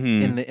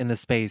in the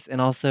space,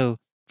 and also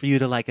for you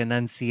to like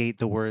enunciate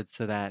the words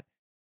so that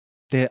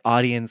the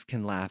audience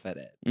can laugh at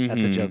it at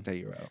the joke that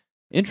you wrote.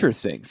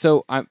 Interesting.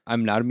 So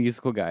I'm not a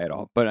musical guy at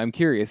all, but I'm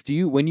curious.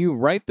 When you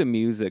write the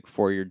music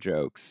for your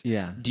jokes,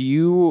 do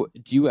you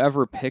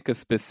ever pick a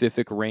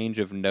specific range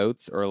of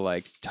notes or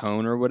like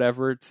tone or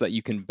whatever so that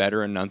you can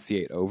better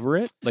enunciate over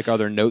it? Like, are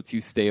there notes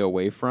you stay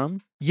away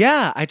from?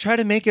 Yeah, I try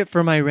to make it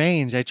for my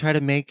range. I try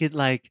to make it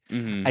like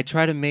I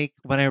try to make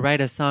when I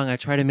write a song, I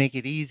try to make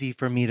it easy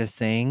for me to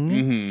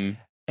sing,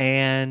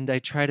 and I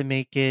try to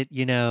make it,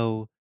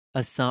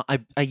 a song.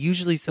 I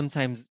usually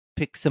sometimes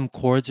pick some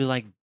chords or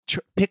like.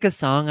 Pick a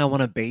song I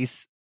want to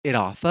base it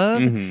off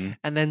of and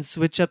then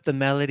switch up the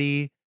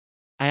melody.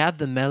 I have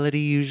the melody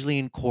usually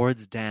in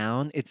chords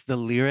down. It's the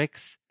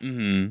lyrics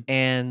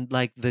and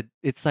like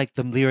it's like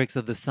the lyrics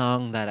of the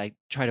song that I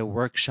try to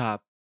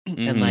workshop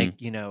and like,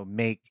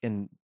 make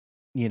and,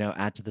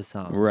 add to the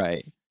song.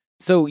 Right.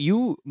 So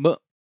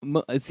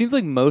it seems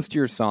like most of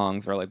your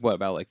songs are like what,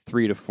 about like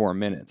 3 to 4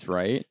 minutes,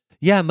 right?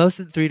 Yeah, most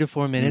of the 3 to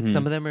 4 minutes. Mhm.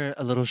 Some of them are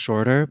a little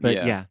shorter, but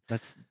Yeah. yeah,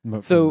 that's for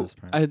the So most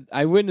part.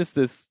 I witnessed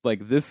this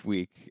like this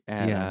week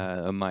at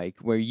Yeah. a mic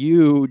where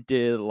you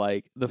did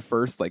like the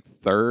first like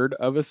third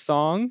of a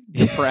song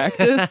to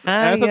practice. And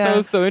I thought that Yeah.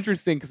 was so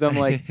interesting because I'm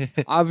like,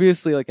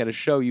 obviously, like at a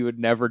show, you would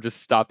never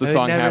just stop the I would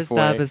song never halfway.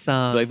 stop a Be like,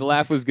 song. the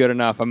laugh was good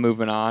enough. I'm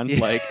moving on. Yeah.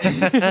 Like,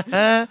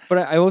 but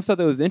I always thought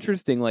that was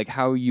interesting, like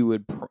how you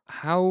would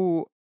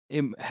how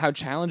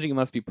challenging it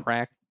must be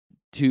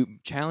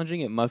challenging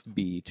it must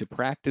be to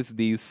practice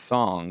these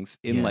songs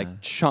in Yeah.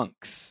 like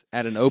chunks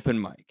at an open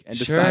mic and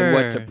decide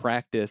what to Sure.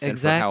 practice and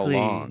for how Exactly.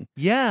 long.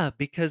 Yeah,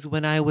 because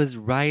when I was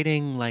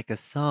writing like a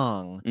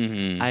song,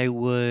 Mhm. I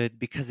would,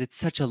 because it's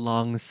such a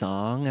long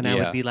song, and I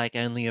would Yeah. be like,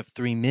 I only have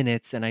 3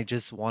 minutes and I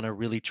just want to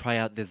really try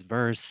out this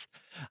verse.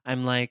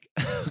 I'm like,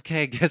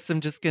 okay, I guess I'm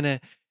just gonna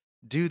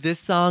do this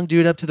song, do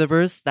it up to the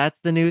verse. That's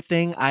the new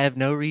thing. I have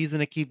no reason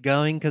to keep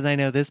going because I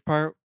know this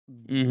part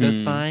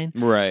does Mhm. fine.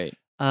 Right.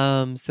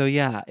 So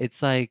yeah,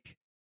 it's like,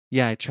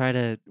 yeah, I try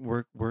to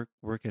work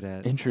it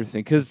at Interesting,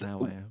 because that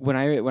way. when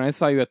I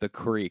saw you at the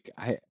Creek,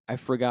 I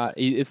forgot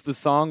it's the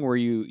song where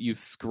you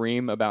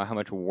scream about how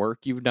much work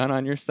you've done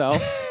on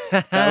yourself.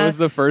 That was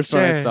the first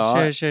one I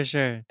saw.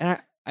 Sure. And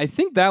I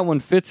think that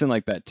one fits in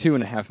like that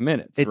 2.5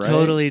 minutes, It right?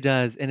 totally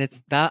does. And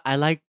it's that I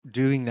like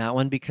doing that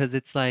one because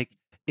it's like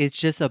it's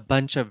just a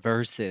bunch of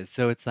verses.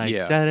 So it's like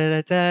Yeah. da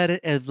da da da.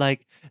 It's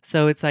like,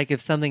 so it's like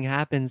if something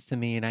happens to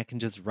me and I can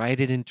just write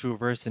it into a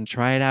verse and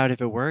try it out.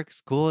 If it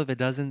works, cool. If it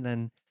doesn't,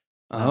 then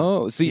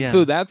Oh, so yeah.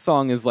 so that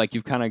song is like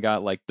you've kind of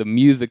got like the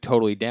music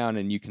totally down,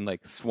 and you can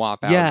like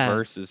swap out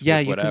verses. Yeah,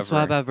 with you whatever. can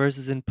swap out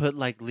verses and put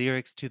like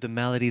lyrics to the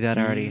melody that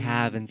I already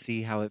have and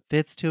see how it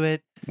fits to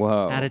it.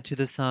 Whoa. Add it to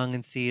the song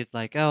and see if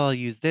like, oh, I'll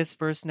use this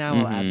verse now.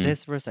 I'll add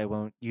this verse. I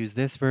won't use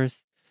this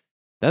verse.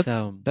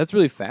 That's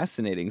really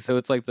fascinating. So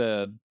it's like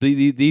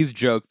these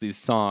jokes, these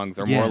songs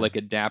are more Yeah. like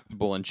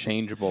adaptable and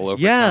changeable over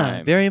Yeah,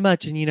 time. very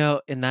much. And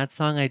in that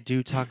song, I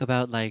do talk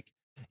about like,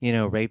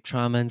 rape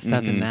trauma and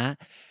stuff in that.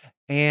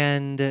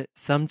 And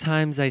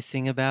sometimes I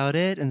sing about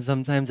it, and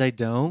sometimes I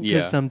don't.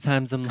 Because Yeah.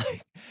 sometimes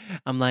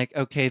I'm like,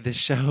 okay, the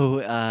show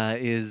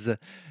has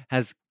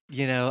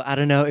I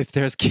don't know if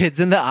there's kids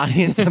in the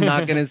audience. I'm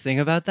not gonna sing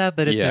about that,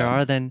 but if there Yeah.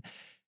 are, then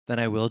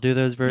I will do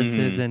those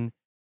verses. Mhm. And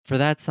for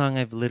that song,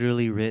 I've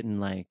literally written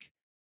like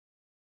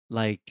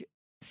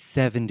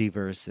 70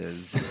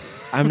 verses.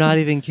 I'm not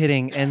even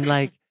kidding. And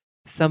like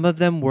some of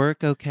them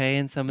work okay,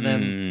 and some of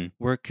them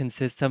work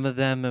Some of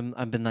them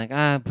I've been like,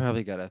 I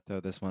probably gotta throw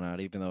this one out,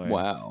 even though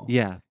Wow.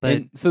 yeah. But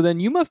And so then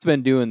you must have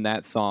been doing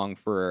that song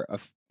for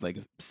like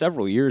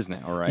several years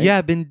now, right?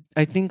 yeah,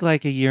 I think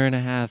like a year and a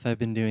half I've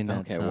been doing that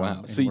Okay, song wow.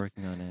 and So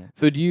working on it.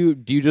 So do you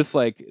just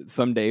like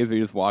some days where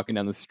you're just walking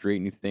down the street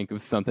and you think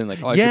of something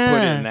like, oh, I should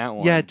put it in that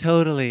one? Yeah,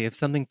 totally. If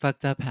something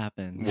fucked up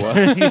happens.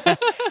 What?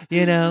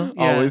 Yeah.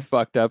 Always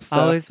fucked up stuff.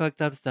 Always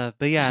fucked up stuff.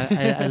 But yeah,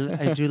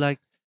 I do like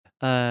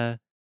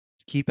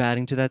keep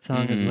adding to that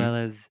song as well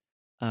as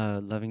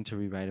loving to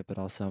rewrite it, but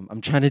also I'm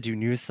trying to do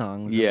new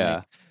songs. Yeah. And,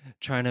 like,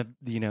 trying to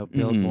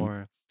build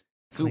more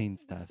So clean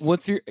stuff.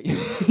 What's your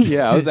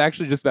Yeah, I was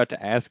actually just about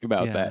to ask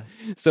about Yeah. that.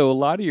 So a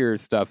lot of your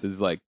stuff is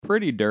like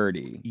pretty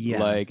dirty. Yeah.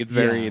 Like it's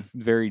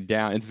very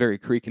down. It's very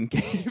Creek and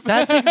Cave.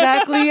 That's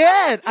exactly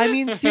it. I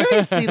mean,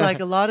 seriously, like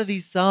a lot of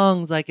these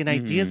songs, like and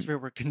ideas for it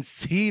were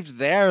conceived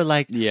there.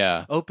 Like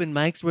Yeah. open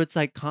mics where it's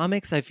like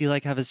comics, I feel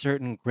like have a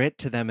certain grit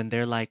to them, and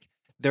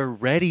they're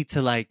ready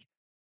to like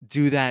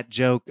do that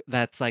joke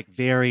that's like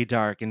very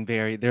dark and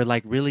they're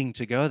like willing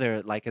to go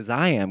there, like as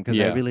I am, because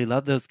I Yeah. really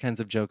love those kinds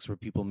of jokes where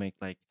people make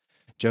like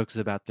jokes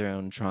about their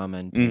own trauma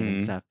and pain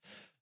and stuff.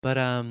 But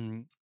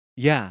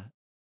yeah,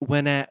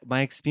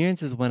 my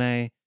experience is when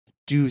I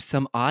do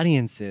some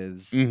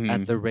audiences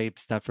at the rape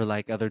stuff or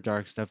like other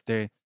dark stuff,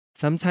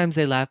 sometimes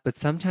they laugh, but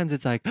sometimes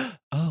it's like,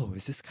 oh,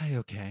 is this guy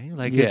okay?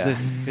 Like,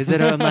 is it?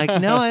 I'm like,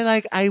 no,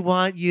 I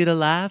want you to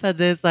laugh at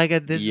this, like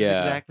at this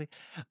exactly.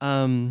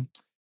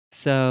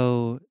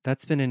 So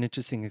that's been an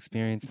interesting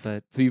experience,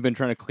 but So you've been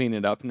trying to clean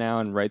it up now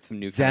and write some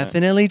new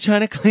definitely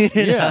trying to clean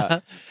it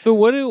up. So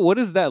what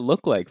does that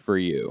look like for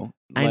you?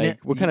 I know- Like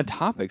what kind of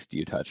topics do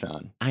you touch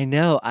on? I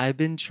know. I've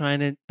been trying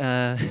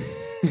to.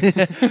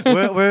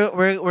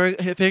 We're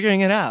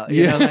figuring it out.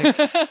 You know,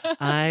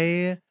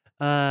 like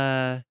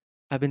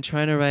I've been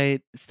trying to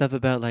write stuff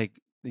about like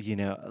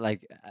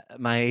like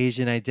my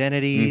Asian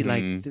identity,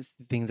 like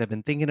things I've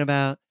been thinking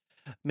about.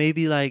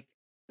 Maybe like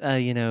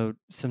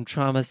some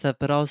trauma stuff,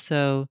 but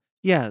also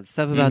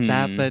stuff about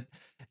that. But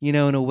in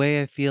a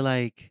way, I feel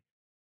like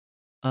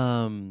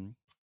I'm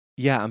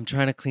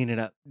trying to clean it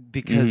up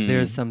because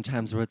there's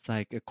sometimes where it's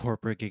like a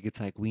corporate gig. It's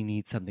like we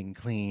need something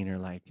clean, or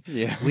like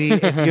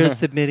if you're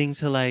submitting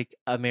to like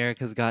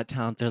America's Got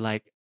Talent, they're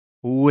like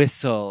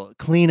whistle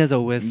clean as a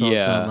whistle.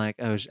 So I'm like,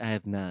 oh, I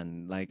have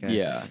none. Like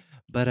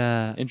but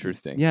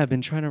Interesting. yeah, I've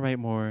been trying to write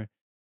more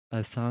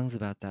songs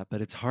about that,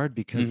 but it's hard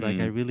because like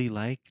I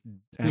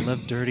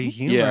love dirty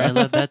humor. Yeah. I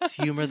love that's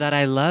humor that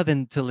I love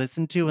and to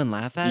listen to and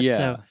laugh at. Yeah.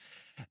 So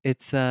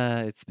It's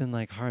been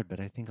like hard, but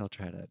I think I'll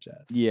try to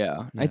adjust.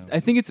 Yeah. Yeah. I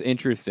think it's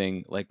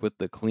interesting, like with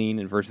the clean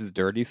and versus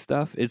dirty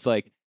stuff. It's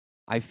like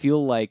I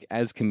feel like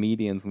as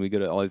comedians, when we go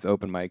to all these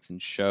open mics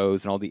and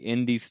shows and all the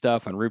indie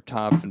stuff on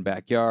rooftops and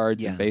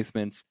backyards and Yeah.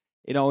 basements,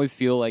 it always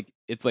feel like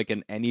it's like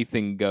an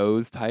anything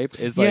goes type.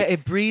 It's Yeah, like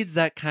it breeds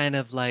that kind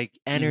of like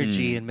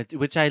energy and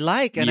which I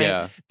like, and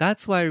yeah.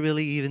 that's why I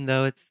really, even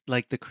though it's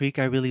like The Creek,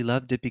 I really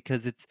loved it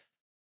because it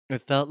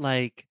felt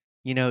like,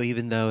 you know,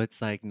 even though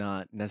it's like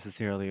not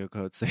necessarily a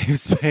quote safe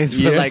space for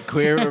Yeah. like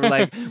queer or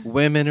like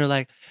women or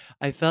like,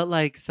 I felt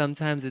like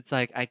sometimes it's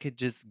like I could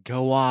just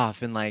go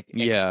off and like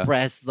Yeah.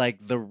 express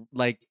like the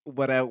like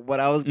what I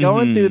was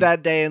going through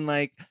that day, and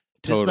like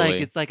just like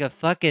Totally. it's like a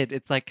fuck it,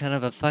 it's like kind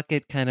of a fuck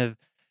it kind of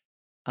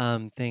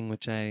thing,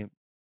 which I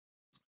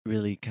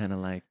really kind of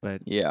like.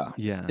 But Yeah.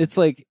 yeah, It's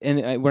like,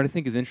 and what I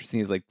think is interesting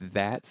is like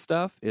that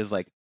stuff is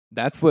like,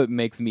 that's what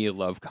makes me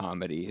love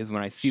comedy is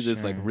when I see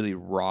this like Sure. really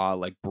raw,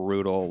 like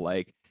brutal,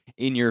 like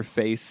in your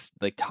face,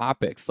 like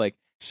topics. Like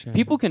sure.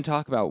 people can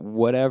talk about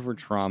whatever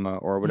trauma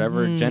or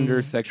whatever gender,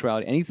 Mhm.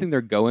 sexuality, anything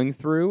they're going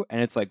through.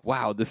 And it's like,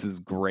 wow, this is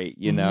great,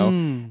 you know?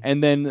 Mhm.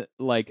 And then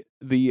like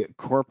the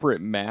corporate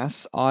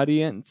mass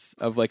audience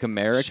of like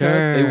America,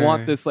 they want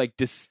Sure. this like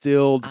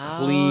distilled, Oh,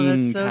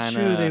 clean that's so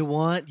true. They kind of.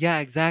 want, yeah,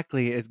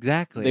 exactly.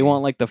 They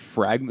want like the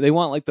they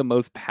want like the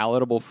most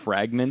palatable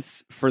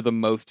fragments for the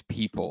most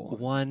people.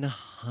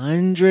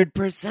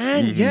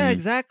 100%. Yeah, Mhm.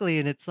 exactly.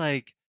 And it's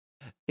like,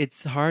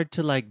 it's hard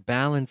to like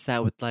balance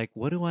that with like,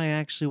 what do I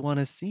actually want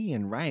to see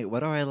and write? What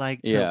do I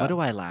like to, what Yeah. do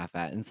I laugh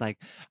at? And it's like,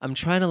 I'm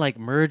trying to like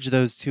merge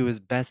those two as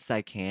best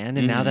I can.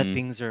 And now that Mhm.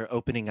 things are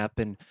opening up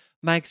and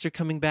mics are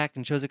coming back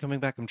and shows are coming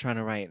back, I'm trying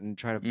to write and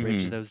try to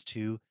bridge Mhm. those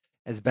two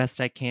as best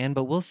I can.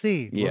 But we'll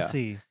see. We'll Yeah.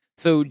 see.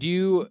 So do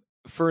you,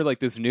 for like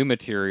this new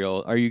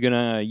material, are you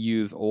gonna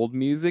use old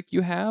music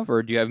you have,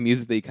 or do you have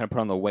music that you kind of put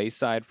on the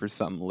wayside for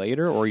something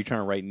later, or are you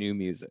trying to write new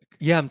music?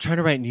 Yeah, I'm trying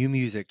to write new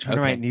music, trying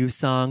to write Okay. new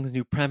songs,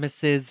 new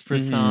premises for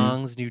Mhm.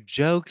 songs, new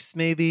jokes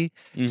maybe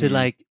to Mhm.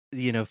 like,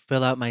 you know,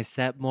 fill out my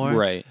set more.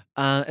 Right.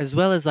 As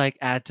well as like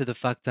add to the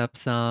fucked up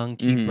song,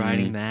 keep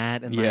writing Mhm.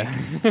 that, and Yeah.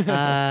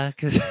 like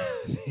cuz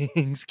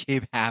things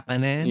keep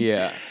happening.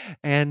 Yeah.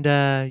 And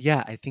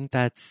yeah, I think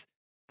that's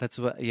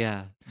what,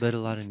 yeah, but a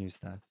lot of new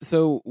stuff.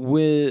 So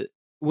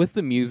with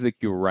the music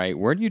you write,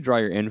 where do you draw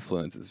your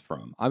influences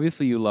from?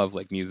 Obviously, you love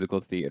like musical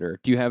theater.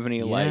 Do you have any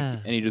Yeah.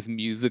 any just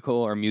musical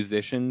or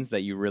musicians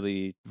that you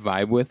really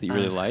vibe with that you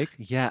really like?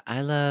 Yeah,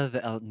 I love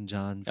Elton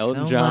John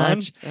Elton so John?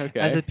 much. As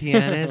Okay. a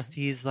pianist,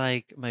 he's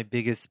like my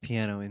biggest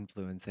piano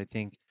influence. I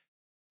think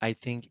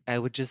I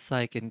would just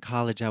like in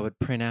college, I would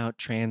print out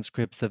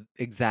transcripts of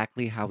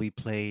exactly how he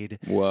played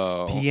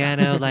Whoa.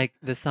 piano, like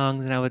the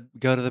songs, and I would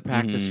go to the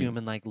practice Mhm. room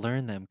and like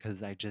learn them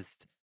because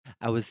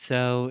I was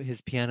so, his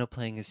piano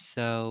playing is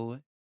so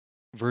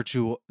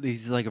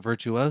he's like a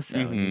virtuoso,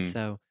 and he's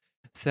Mhm.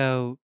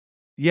 so,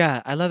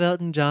 yeah, I love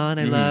Elton John.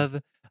 I Mhm.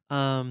 love,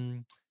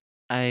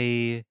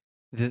 I,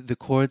 the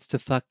chords to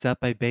Fucked Up,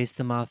 I based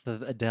them off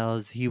of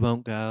Adele's He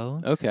Won't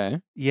Go.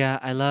 Okay. Yeah,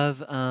 I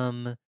love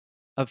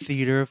of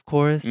theater, of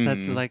course. That's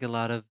Mhm. like a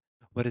lot of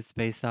what it's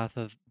based off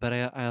of. But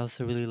I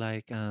also really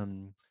like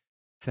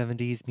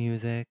 70s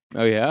music.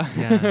 Oh yeah.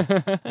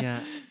 Yeah. Yeah.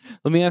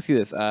 Let me ask you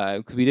this,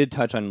 because we did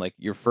touch on like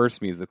your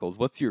first musicals.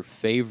 What's your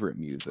favorite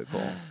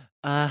musical?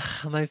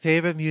 My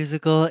favorite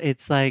musical,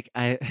 it's like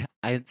I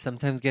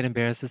sometimes get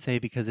embarrassed to say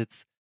because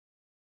it's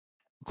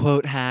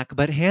quote hack,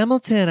 but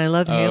Hamilton. I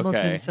love Oh,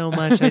 Hamilton okay. so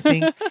much. I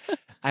think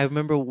I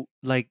remember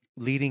like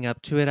leading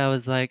up to it, I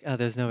was like, oh,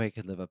 there's no way it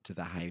could live up to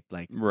the hype.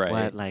 Like, Right.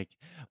 what? Like,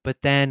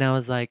 but then I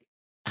was like,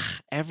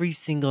 every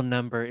single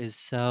number is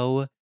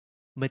so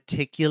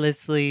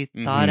meticulously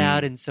thought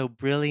out Mhm. and so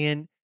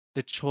brilliant.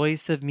 The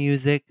choice of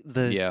music,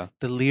 Yeah.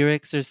 the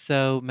lyrics are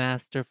so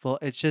masterful.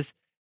 It's just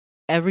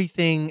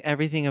everything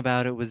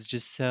about it was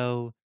just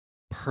so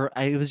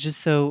it was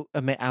just so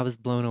I was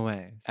blown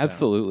away. So.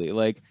 Absolutely.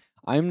 Like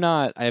I've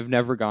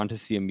never gone to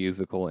see a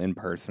musical in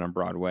person on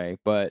Broadway,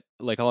 but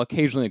like I'll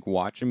occasionally like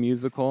watch a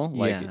musical.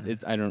 Like Yeah.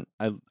 it's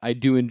I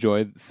do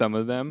enjoy some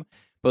of them.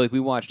 But like we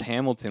watched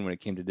Hamilton when it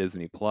came to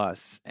Disney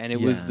Plus, and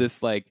it was Yeah.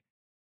 this like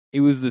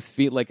it was this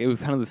feel like it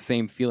was kind of the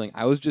same feeling.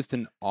 I was just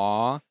in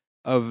awe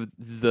of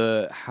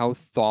the how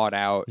thought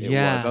out it was.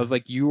 I Yeah. was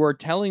like, you are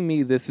telling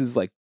me this is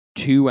like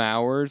 2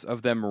 hours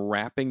of them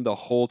rapping the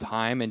whole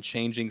time and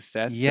changing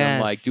sets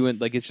and like doing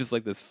like it's just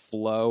like this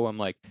flow. I'm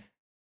like,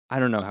 I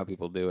don't know how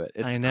people do it.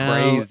 It's I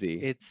know. crazy.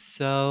 It's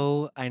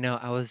so, I know.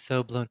 I was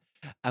so blown.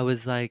 I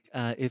was like,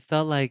 it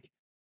felt like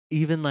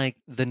even like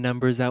the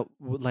numbers that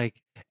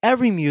like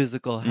every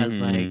musical has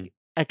Mhm. like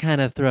a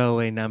kind of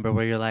throwaway number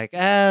where you're like,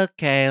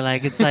 okay,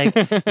 like it's like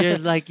you're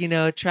like, you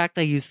know, a track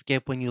that you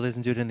skip when you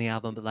listen to it in the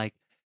album, but like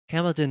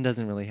Hamilton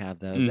doesn't really have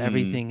those. Mhm.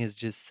 Everything is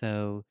just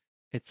so,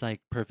 it's like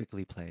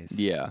perfectly placed.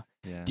 Yeah.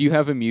 Yeah. Do you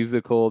have a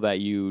musical that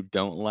you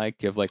don't like?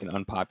 Do you have like an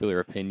unpopular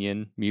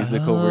opinion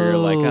musical where you're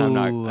like,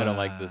 I don't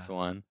like this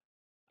one?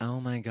 Oh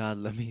my God,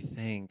 let me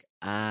think.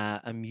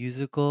 A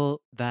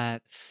musical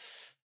that,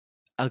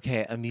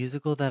 okay, a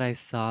musical that I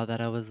saw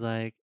that I was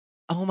like,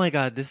 Oh my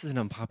God, this is an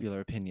unpopular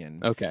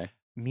opinion. Okay.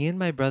 Me and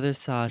my brother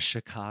saw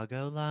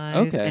Chicago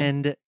live, Okay.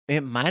 and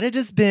it might have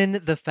just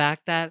been the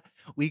fact that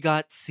we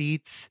got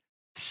seats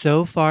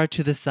so far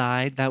to the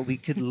side that we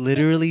could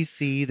literally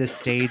see the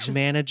stage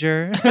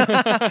manager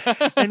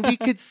and we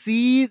could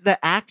see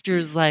the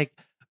actors like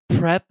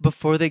prep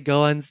before they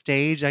go on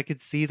stage. I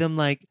could see them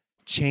like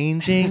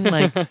changing.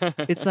 Like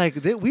it's like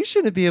we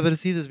shouldn't be able to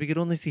see this. We could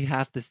only see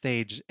half the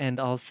stage. And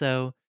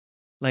also,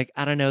 like,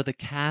 I don't know, the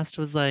cast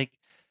was like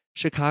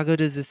Chicago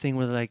does this thing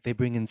where like they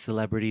bring in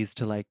celebrities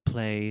to like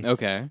play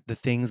Okay. the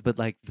things, but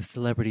like the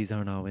celebrities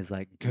aren't always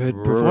like good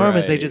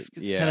performers. They Right, just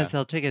kind yeah. of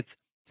sell tickets.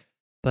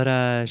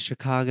 But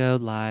Chicago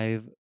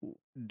live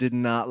did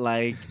not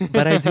like.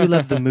 But I do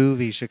love the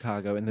movie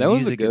Chicago, and the That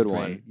was a music is good great.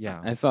 one.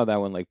 Yeah, I saw that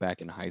one like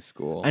back in high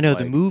school. I know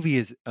the like, movie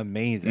is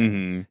amazing.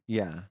 mhm.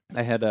 Yeah,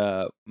 I had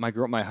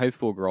my high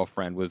school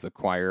girlfriend was a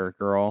choir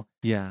girl,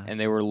 yeah. and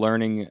they were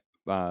learning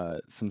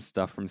some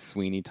stuff from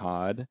Sweeney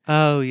Todd.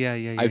 Oh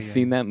yeah. I've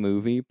seen that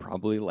movie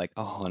probably like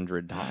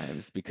 100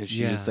 times because she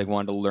just Yeah. like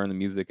wanted to learn the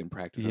music and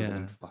practice. I was like,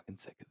 I'm Yeah. fucking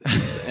sick of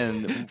this.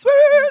 And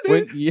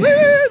Sweetie,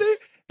 sweetie.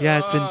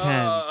 Yeah, it's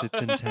intense.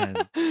 It's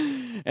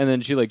intense. And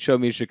then she like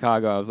showed me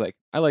Chicago. I was like,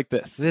 I like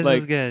this. This like,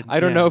 is good. I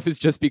don't know Yeah. if it's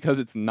just because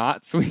it's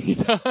not Sweeney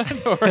Todd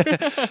or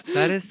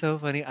That is so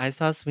funny. I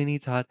saw Sweeney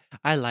Todd.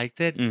 I liked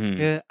it.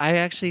 Mhm. I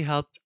actually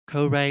helped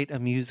co-write a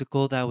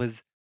musical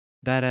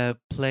that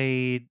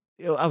played.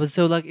 I was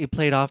so lucky it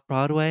played off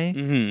Broadway,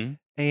 Mhm.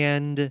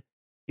 and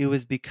it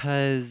was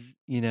because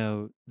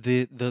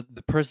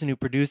the person who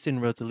produced it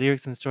and wrote the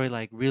lyrics and story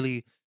like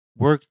really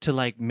worked to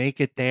like make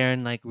it there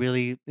and like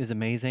really is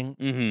amazing.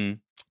 Mhm.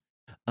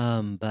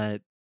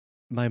 But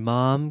my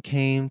mom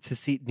came to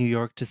see New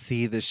York to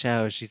see the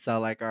show. She saw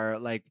like our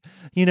like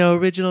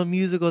original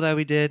musical that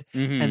we did,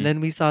 Mhm. and then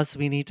we saw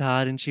Sweeney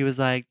Todd, and she was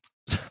like,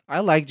 "I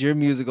liked your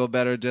musical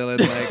better, Dylan."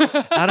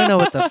 Like I don't know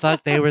what the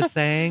fuck they were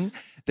saying.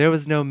 There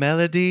was no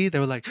melody. They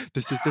were like,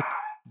 "This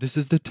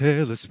is the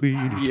tale of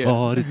Sweeney Yeah.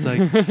 Todd." It's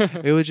like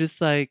it was just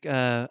like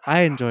I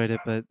enjoyed it,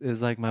 but it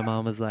was like my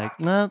mom was like,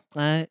 "No,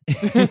 I."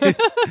 She's like,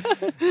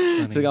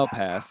 Funny. I'll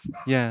pass.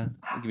 Yeah.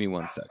 Give me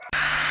 1 sec.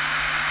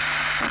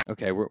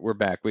 Okay, we're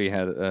back. We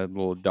had a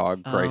little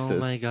dog crisis. Oh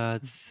my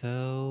God,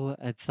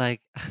 it's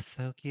like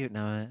so cute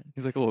now.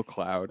 He's like a little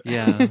cloud.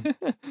 Yeah.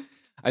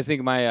 I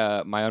think my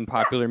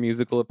unpopular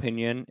musical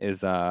opinion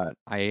is I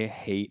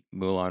hate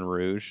Moulin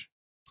Rouge.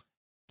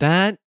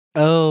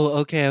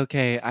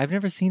 Okay. I've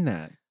never seen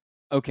that.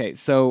 Okay,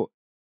 so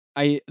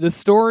the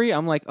story,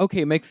 I'm like,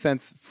 okay, it makes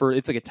sense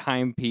it's like a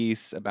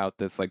timepiece about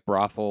this like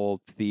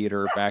brothel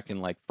theater back in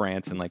like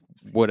France in like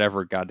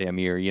whatever goddamn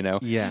year,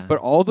 Yeah. But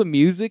all the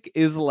music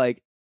is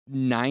like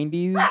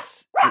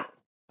 90s.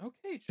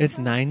 Okay, It's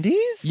 90s?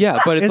 yeah,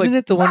 but it's Isn't like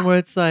it the one where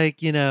it's like,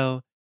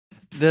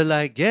 they're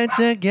like,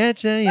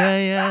 getcha,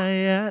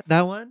 yeah.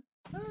 That one?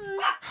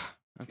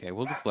 okay,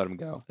 we'll just let him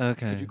go.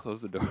 Okay. Could you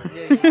close the door?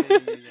 Yeah.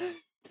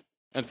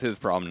 That's his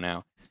problem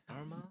now.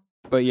 Karma?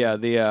 But yeah,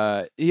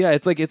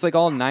 it's like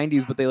all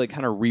 90s, but they like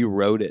kind of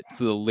rewrote it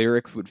so the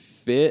lyrics would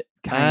fit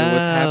kind of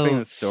what's happening in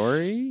the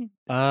story.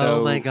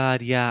 Oh my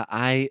God, yeah.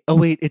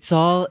 Wait,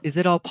 is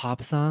it all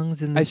pop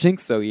songs in I this?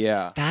 think so,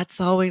 yeah. That's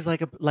always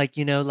like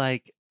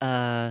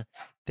there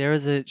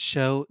was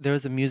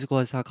a musical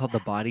I saw called The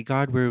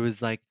Bodyguard where it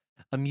was like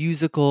a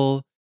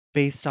musical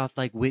based off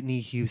like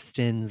Whitney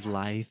Houston's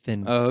life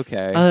and Oh,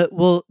 okay.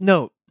 well,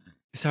 no.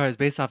 Sorry, it's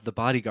based off The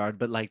Bodyguard,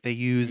 but like they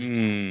used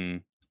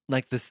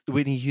like this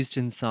Whitney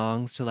Houston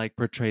songs to like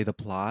portray the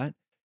plot.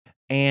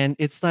 And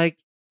it's like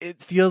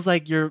it feels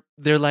like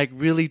they're like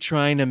really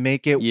trying to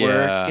make it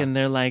work, and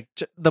they're like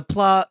the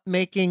plot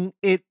making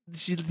it.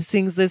 She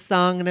sings this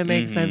song and it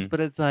makes sense, but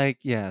it's like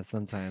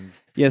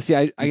sometimes see,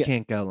 I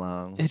can't go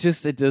long. It's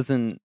just it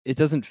doesn't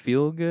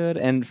feel good,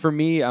 and for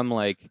me, I'm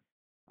like,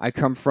 I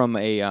come from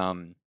a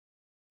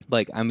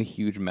like I'm a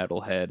huge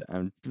metalhead.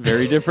 I'm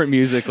very different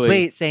musically.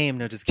 Wait, same.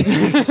 No, just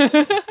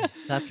kidding.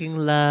 Fucking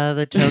love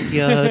a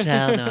Tokyo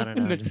hotel. No, I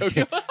don't know. Just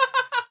kidding.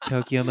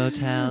 Tokyo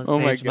Motel. Oh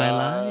my saved my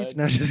life. God.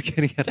 No, just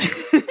kidding.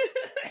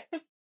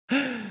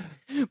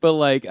 But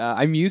like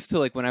I'm used to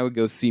like when I would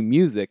go see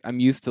music, I'm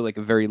used to like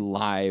a very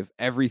live.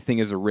 Everything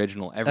is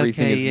original.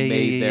 Everything Okay, is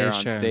made there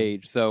on sure.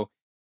 stage. So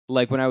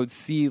like when I would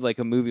see like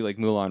a movie like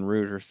Moulin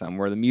Rouge or something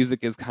where the music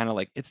is kind of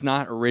like it's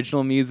not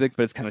original music,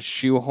 but it's kind of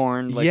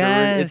shoehorned. Like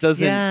it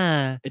doesn't.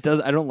 Yeah. It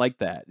does. I don't like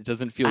that. It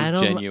doesn't feel as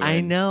genuine.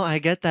 I know. I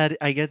get that.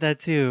 I get that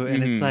too.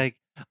 And Mhm. it's like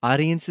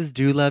audiences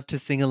do love to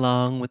sing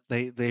along with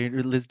they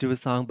listen to a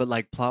song, but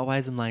like plot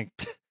wise, I'm like,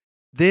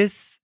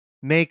 this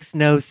makes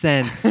no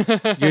sense.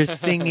 You're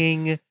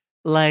singing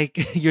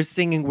like you're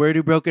singing "Where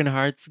Do Broken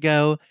Hearts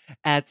Go"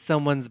 at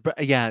someone's.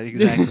 Yeah,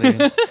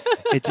 exactly.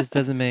 It just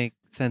doesn't make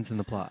sense in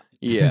the plot.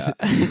 Yeah.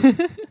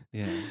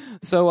 Yeah.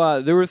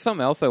 So there was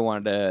something else I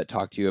wanted to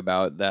talk to you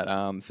about that.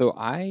 So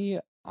I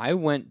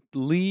went.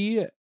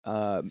 Lee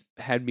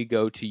had me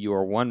go to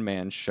your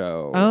one-man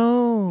show.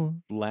 Oh,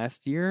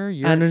 Last year.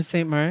 Under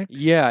St. Mark's.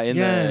 Yeah, in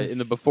Yes.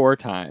 the before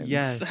times.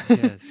 Yes.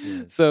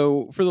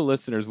 So for the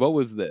listeners, what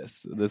was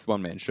this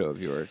one-man show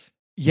of yours?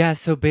 Yeah,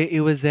 so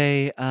it was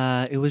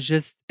it was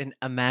just an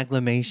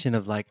amalgamation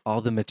of like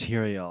all the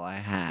material I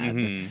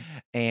had.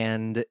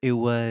 And it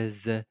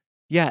was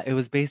yeah, it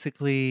was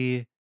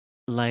basically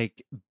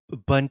like a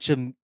bunch of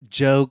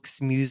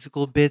jokes,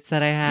 musical bits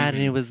that I had,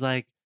 and it was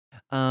like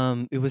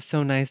it was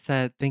so nice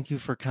that thank you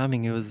for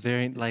coming. It was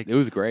very like It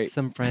was great.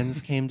 some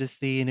friends came to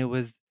see, and it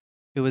was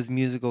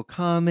musical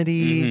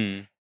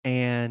comedy,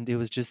 and it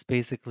was just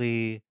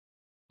basically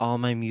all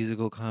my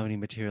musical comedy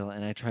material,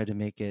 and I tried to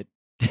make it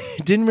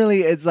didn't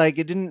really it's like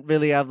it didn't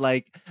really have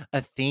like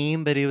a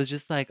theme, but it was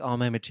just like all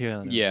my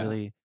material, and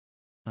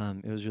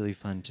it was really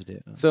fun to do.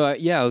 So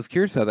yeah, I was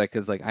curious about that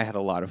because like I had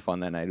a lot of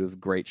fun that night. It was a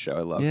great show.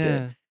 I loved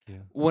it. Yeah.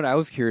 What I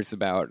was curious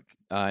about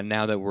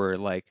now that we're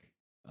like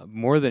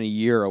more than a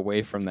year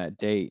away from that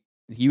date,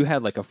 you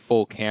had like a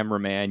full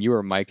cameraman. You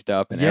were mic'd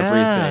up and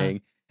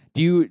everything.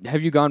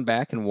 Have you gone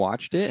back and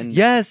watched it? And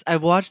yes,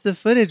 I've watched the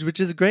footage, which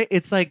is great.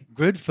 It's like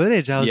good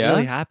footage. I was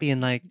really happy, and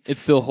like it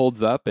still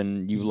holds up,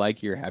 and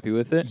you're happy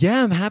with it.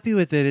 Yeah, I'm happy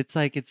with it. It's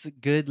like it's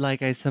good.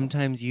 Like I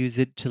sometimes use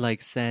it to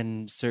like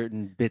send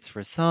certain bits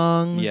for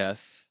songs.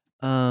 Yes.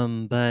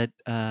 But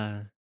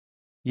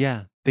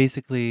yeah,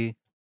 basically.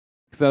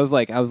 Because I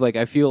was like,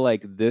 I feel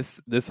like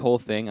this whole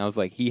thing. I was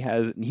like,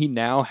 he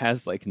now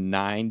has like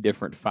 9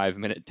 different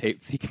 5-minute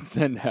tapes he can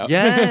send out.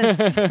 Yes,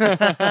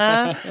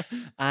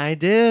 I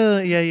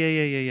do.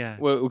 Yeah.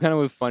 What kind of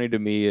was funny to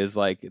me is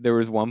like there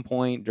was one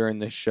point during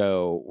the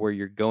show where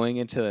you're going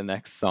into the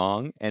next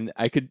song, and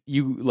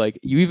you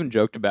even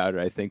joked about it,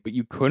 I think, but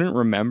you couldn't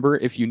remember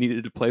if you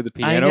needed to play the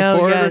piano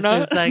for it or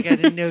not. It's like I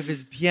didn't know if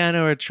it's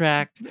piano or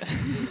track.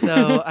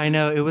 So I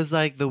know it was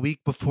like the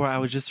week before. I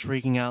was just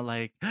freaking out,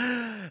 like.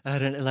 I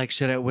don't like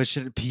should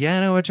it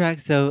piano or track?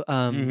 So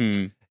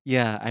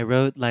yeah, I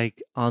wrote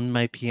like on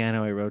my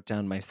piano I wrote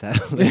down my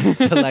set list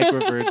to like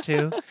refer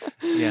to.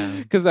 Yeah.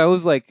 Because I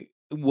was like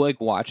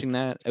watching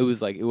that, it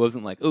was like it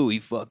wasn't like, oh, he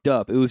fucked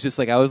up. It was just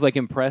like I was like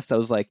impressed. I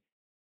was like,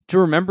 to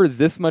remember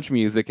this much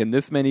music and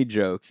this many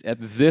jokes at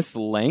this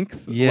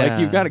length, like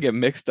you've got to get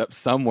mixed up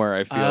somewhere,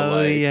 I feel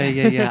like.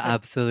 Yeah,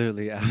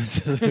 absolutely.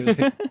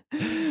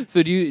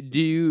 So do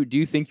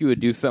you think you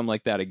would do something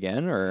like that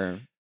again, or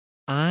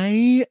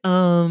I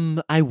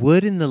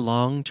would in the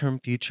long-term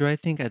future, I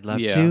think I'd love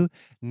to.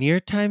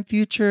 Near-time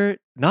future,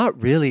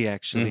 not really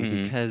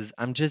actually, because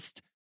I'm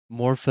just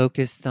more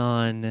focused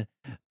on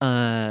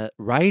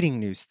writing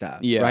new stuff.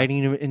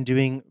 Writing and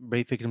doing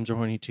Rape Victims Are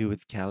Horny Too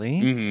with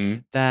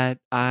Kelly. That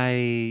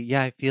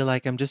I feel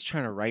like I'm just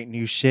trying to write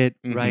new shit,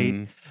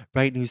 write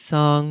new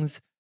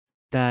songs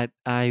that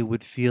I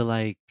would feel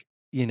like,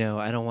 I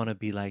don't want to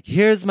be like,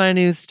 here's my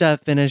new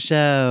stuff in a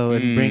show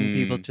and bring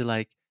people to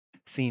like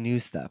see new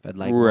stuff. I'd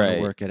like want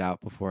to work it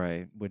out before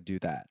I would do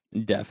that.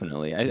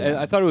 Definitely.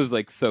 I thought it was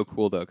like so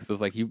cool though, because it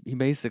was like he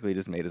basically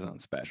just made his own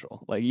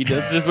special. Like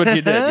that's just what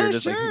you did. You're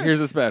just like,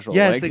 here's a special.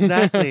 Yes,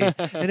 exactly.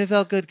 And it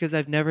felt good because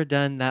I've never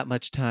done that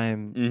much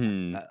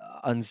time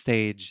on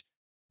stage.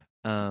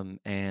 And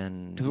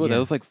because that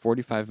was like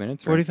 45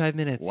 minutes. Right? 45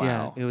 minutes.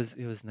 Wow. Yeah, it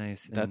was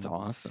nice. That's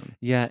awesome.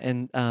 Yeah,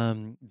 and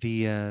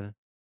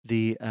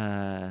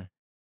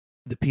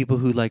the people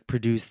who like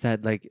produce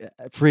that, like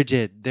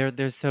Frigid,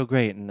 they're so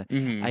great, and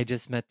I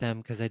just met them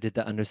because I did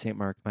the Under St.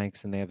 Mark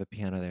mics, and they have a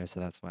piano there,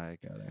 so that's why I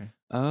go there.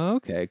 Oh,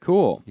 okay,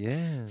 cool.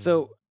 Yeah.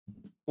 So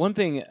one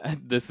thing,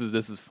 this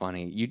was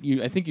funny.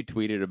 You I think you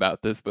tweeted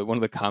about this, but one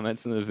of the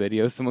comments in the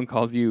video, someone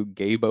calls you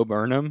Gay Bo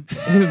Burnham.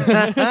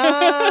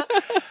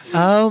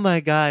 Oh my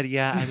God!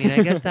 Yeah, I mean,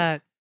 I get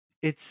that.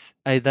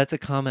 That's a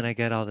comment I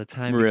get all the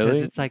time. Really?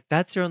 Because it's like,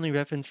 that's your only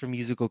reference for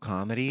musical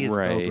comedy is Bo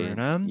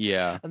Burnham.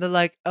 Yeah. And they're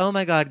like, oh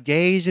my God,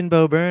 Gage and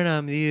Bo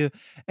Burnham.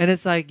 And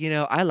it's like,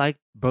 I like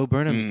Bo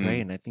Burnham's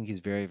great, and I think he's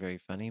very, very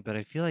funny. But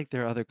I feel like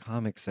there are other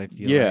comics I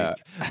feel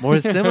like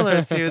more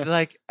similar to,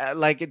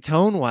 like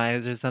tone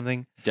wise or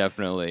something.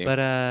 Definitely.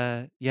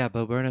 But yeah,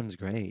 Bo Burnham's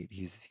great.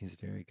 He's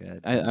very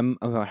good. I'm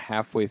about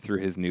halfway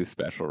through his new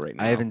special right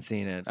now. I haven't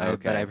seen it,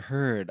 okay. But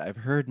I've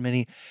heard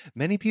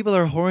many people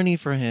are horny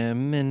for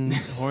him and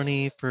horny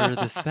for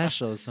the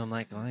special. So I'm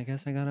like, well, I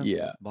guess I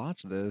gotta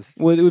watch this.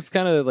 What's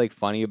kind of like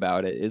funny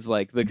about it is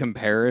like the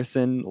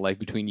comparison like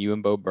between you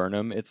and Bo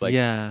Burnham. It's like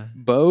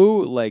Bo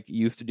like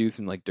used to do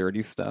some like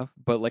dirty stuff,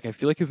 but like I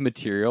feel like his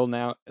material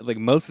now, like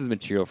most of his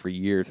material for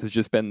years has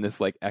just been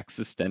this like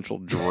existential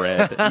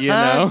dread,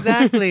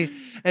 Exactly.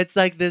 It's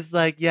like this,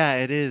 like,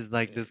 it is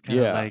like this kind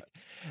of like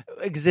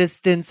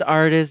existence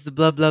artist,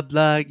 blah blah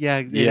blah. Yeah,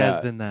 it has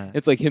been that.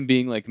 It's like him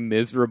being like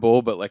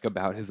miserable, but like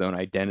about his own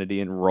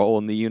identity and role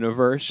in the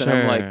universe. And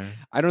I'm like,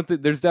 I don't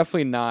think there's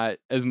definitely not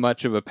as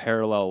much of a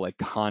parallel like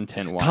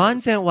content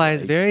wise. Like,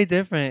 very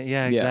different.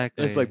 Yeah,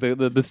 exactly. It's like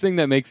the thing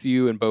that makes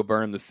you and Bo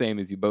Burnham the same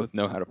is you both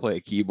know how to play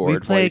a keyboard. We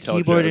play a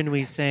keyboard and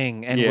we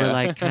sing, and we're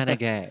like kind of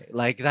gay.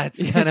 Like that's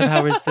kind of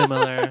how we're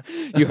similar.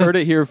 You heard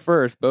it here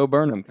first. Bo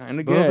Burnham kind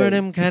of gay. Bo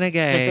Burnham kind of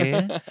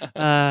gay.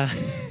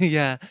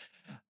 Yeah.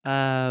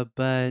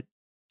 But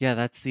yeah,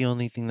 that's the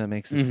only thing that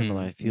makes it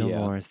similar. I feel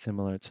more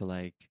similar to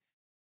like,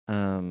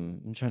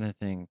 I'm trying to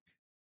think.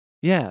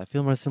 Yeah, I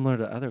feel more similar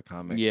to other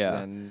comics. Yeah.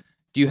 Than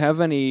Do you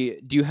have any?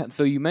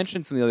 So you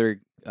mentioned some of the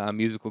other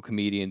musical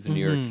comedians in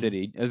New York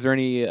City. Is there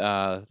any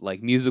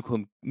like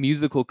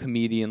musical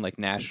comedian like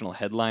national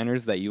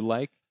headliners that you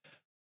like?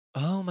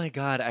 Oh my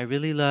God, I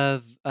really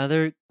love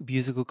other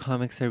musical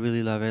comics. I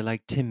really love. I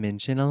like Tim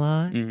Minchin a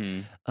lot.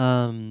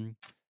 Mm-hmm.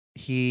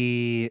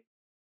 He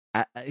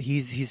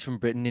he's from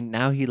Britain, and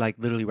now he like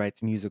literally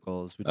writes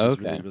musicals, which is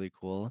really, really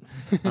cool.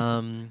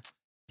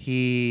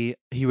 He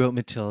wrote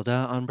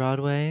Matilda on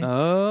Broadway.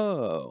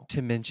 Oh.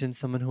 To mention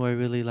someone who I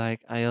really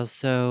like. I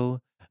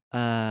also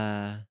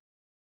I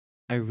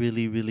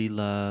really, really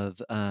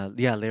love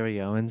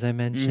Larry Owens I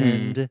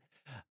mentioned.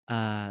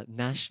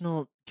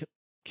 National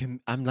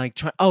I'm like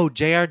trying. Oh,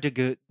 J.R. de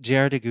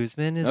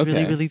Guzman is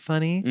really, really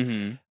funny.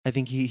 Mm-hmm. I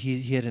think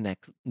he had a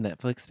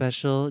Netflix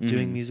special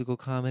doing musical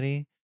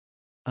comedy.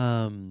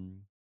 Marsha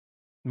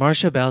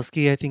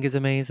Belsky, I think, is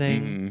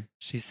amazing.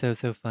 She's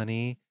so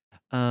funny.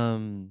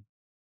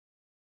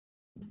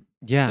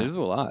 Yeah, there's a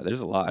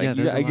lot. Yeah,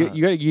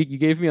 you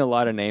gave me a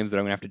lot of names that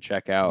I'm gonna have to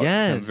check out.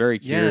 Yes, I'm very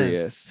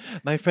curious.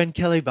 My friend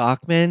Kelly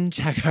Bachman,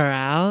 check her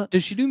out.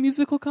 Does she do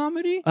musical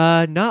comedy?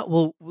 Not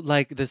well.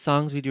 Like the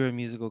songs we do are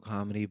musical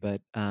comedy,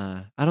 but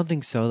I don't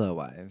think solo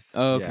wise.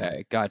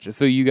 Okay, gotcha.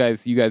 So you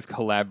guys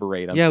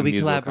collaborate on. Yeah, we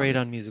collaborate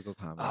on musical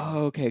comedy.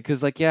 Oh, okay.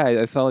 Because like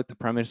I saw like the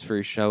premise for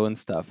your show and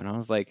stuff, and I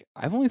was like,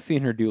 I've only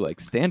seen her do like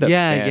stand up.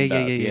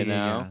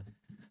 Yeah.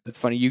 That's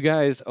funny. You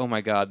guys, oh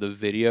my God, the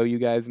video you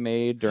guys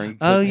made during the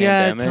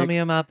pandemic. Tell me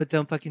I'm up, but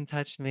don't fucking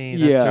touch me.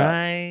 That's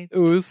right. It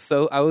was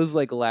I was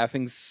like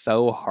laughing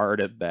so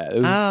hard at that.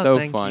 It was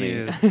so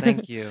funny.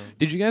 Thank you.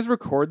 Did you guys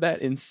record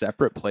that in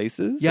separate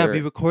places? Yeah,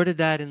 we recorded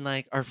that, and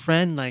like our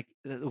friend like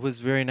was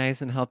very nice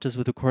and helped us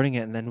with recording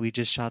it, and then we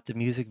just shot the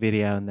music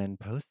video and then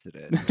posted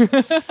it.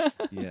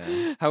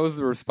 Yeah. How was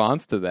the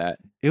response to that?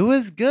 It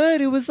was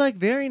good. It was like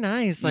very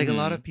nice. Like a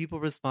lot of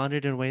people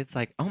responded in a way it's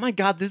like, oh my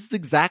God, this is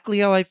exactly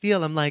how I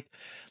feel. I'm like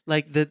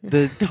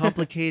the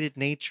complicated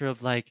nature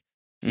of like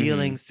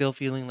still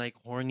feeling like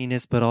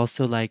horniness, but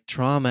also like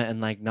trauma and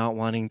like not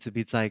wanting to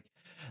be. It's like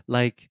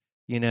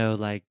you know,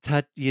 like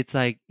touch. It's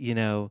like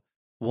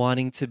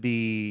wanting to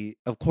be.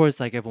 Of course,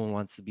 like everyone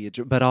wants to be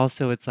but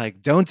also it's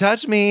like, don't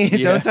touch me,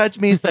 don't touch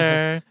me,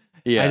 sir.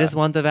 I just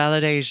want the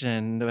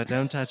validation, but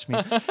don't touch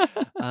me.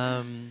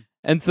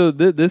 And so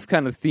this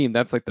kind of theme,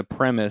 that's like the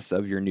premise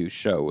of your new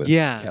show with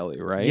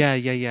Kelly, right? Yeah,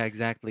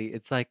 exactly.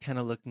 It's like kind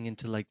of looking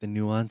into like the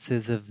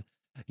nuances of,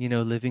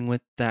 living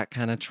with that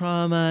kind of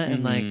trauma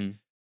and like,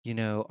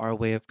 our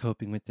way of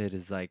coping with it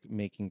is like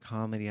making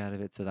comedy out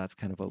of it. So that's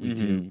kind of what we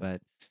do.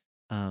 But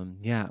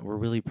we're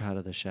really proud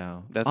of the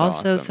show. That's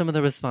also awesome. Some of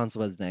the response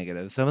was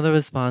negative. Some of the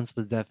response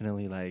was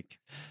definitely like,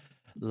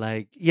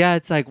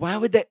 it's like, why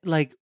would they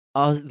like,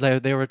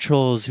 there were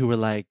trolls who were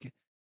like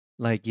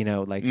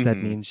said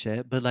mean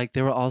shit, but like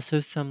there were also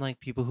some like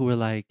people who were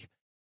like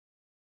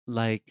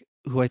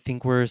who I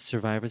think were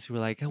survivors who were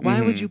like,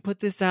 why would you put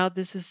this out?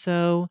 This is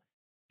so,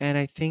 and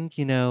I think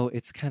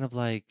it's kind of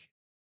like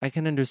I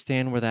can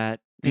understand where that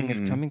thing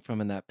is coming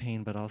from and that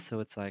pain, but also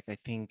it's like I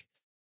think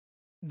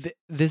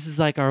this is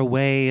like our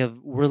way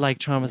of we're like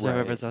trauma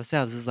survivors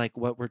ourselves. This is like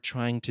what we're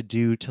trying to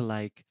do to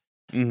like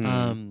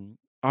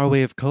our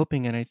way of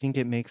coping, and I think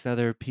it makes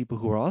other people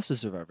who are also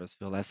survivors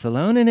feel less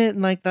alone in it,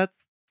 and like that's.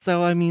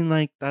 So I mean,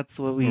 like that's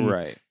what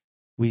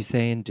we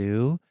say and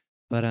do,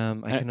 but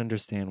I can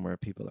understand where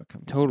people are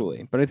coming.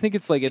 Totally, but I think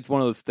it's like it's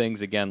one of those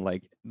things again,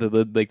 like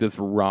like this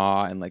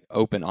raw and like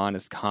open,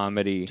 honest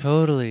comedy.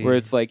 Totally, where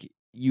it's like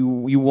you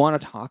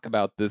want to talk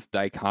about this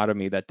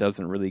dichotomy that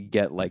doesn't really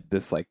get like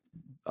this like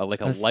a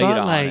light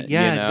on it.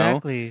 Yeah,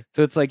 exactly.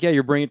 So it's like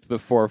you're bringing it to the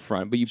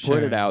forefront, but you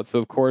put it out. So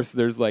of course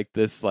there's like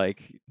this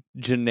like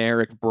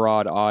generic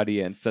broad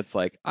audience that's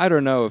like, I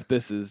don't know if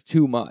this is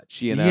too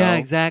much, Yeah,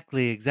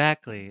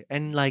 exactly.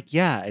 And like,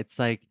 it's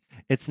like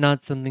it's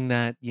not something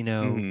that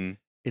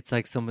it's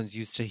like someone's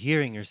used to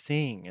hearing or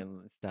seeing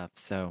and stuff.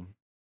 So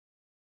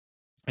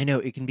I know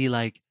it can be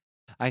like,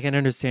 I can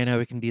understand how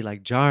it can be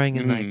like jarring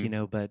and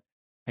like but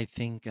I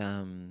think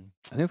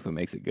that's what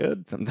makes it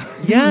good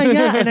sometimes.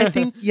 Yeah, and I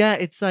think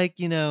it's like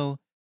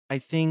I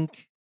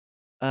think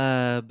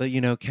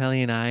but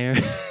Kelly and I are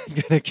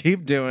gonna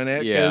keep doing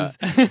it. Yeah.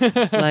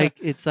 Like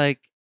it's like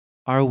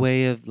our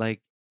way of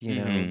like,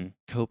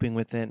 coping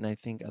with it. And I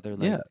think other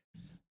like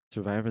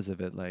survivors of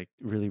it like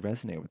really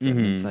resonate with it.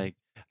 It's like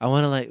I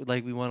wanna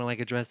like we wanna like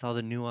address all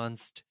the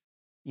nuanced,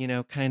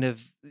 kind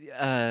of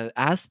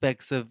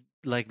aspects of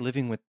like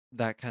living with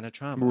that kind of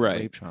trauma,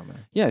 rape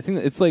trauma. Yeah, I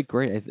think it's like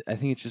great. I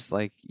think it's just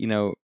like,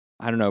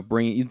 I don't know,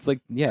 bringing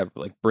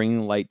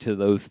light to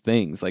those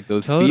things, like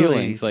those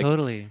feelings, like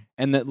totally.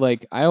 And that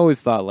like I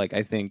always thought like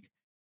I think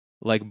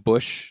like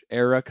Bush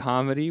era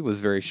comedy was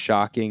very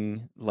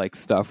shocking, like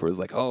stuff where it was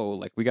like, oh,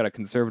 like we got a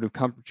conservative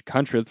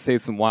country, let's say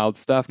some wild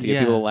stuff to get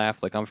people to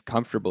laugh like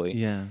comfortably.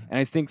 Yeah, and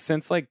I think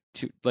since like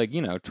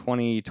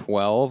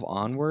 2012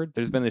 onward,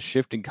 there's been a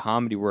shift in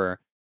comedy where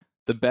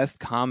the best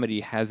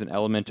comedy has an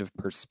element of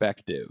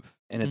perspective.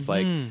 And it's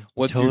like,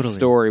 what's your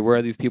story? Where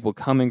are these people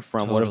coming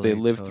from? What have they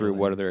lived through?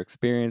 What are their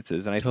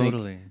experiences? And I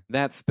think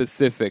that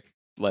specific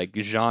like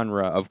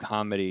genre of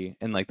comedy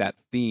and like that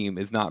theme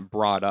is not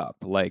brought up.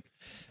 Like,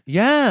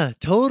 yeah,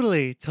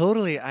 totally,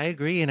 totally. I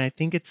agree, and I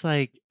think it's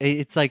like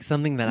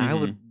something that I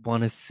would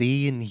want to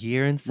see and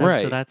hear and stuff. So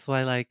right. that's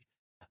why, like,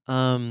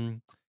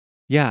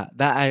 yeah,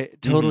 that I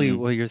totally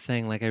what you're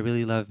saying. Like, I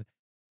really love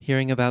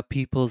hearing about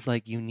people's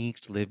like unique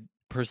lived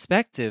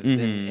perspectives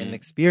and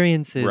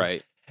experiences,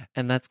 Right.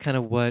 and that's kind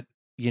of what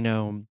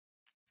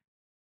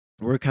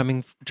we're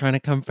trying to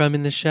come from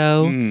in the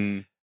show.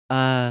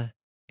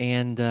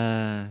 And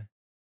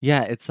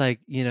yeah, it's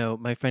like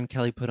my friend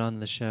Kelly put on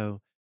the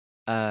show,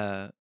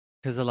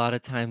 because a lot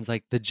of times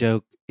like the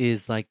joke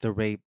is like the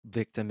rape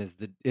victim is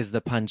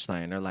the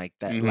punchline, or like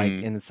that, like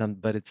in some,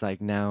 but it's like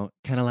now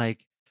kind of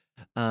like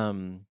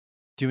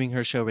doing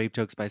her show Rape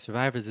Jokes by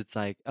Survivors. It's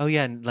like, oh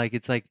yeah, and like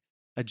it's like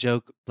a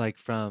joke like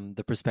from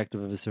the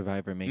perspective of a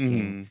survivor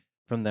making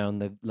from their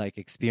own like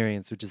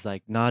experience, which is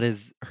like not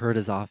as heard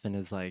as often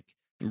as like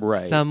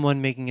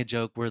someone making a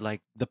joke where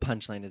like the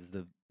punchline is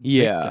the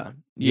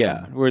victim.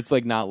 Yeah, where it's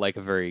like not like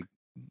a very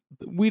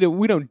we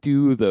don't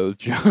do those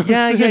jokes.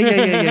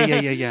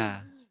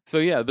 Yeah. So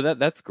yeah, but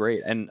that's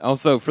great. And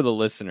also for the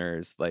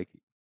listeners, like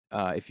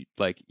if you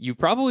like, you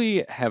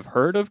probably have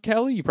heard of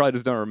Kelly, you probably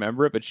just don't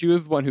remember it, but she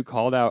was the one who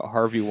called out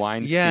Harvey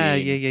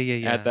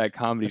Weinstein at that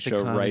comedy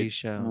show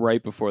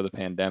right before the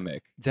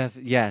pandemic.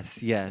 Yes.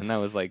 And that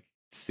was like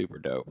super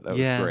dope. That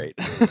was great.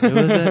 It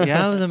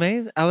was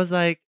amazing. I was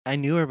like, I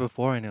knew her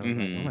before, and I was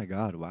like, oh my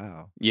God,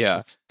 wow.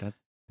 Yeah. That's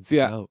so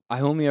yeah,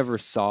 I only ever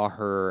saw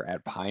her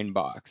at Pine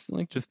Box,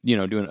 like just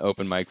doing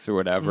open mics or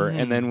whatever.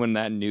 And then when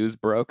that news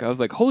broke, I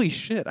was like, "Holy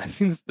shit! I've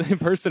seen this in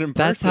person."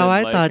 That's how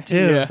I thought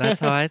too. Yeah. That's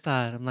how I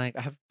thought. I'm like,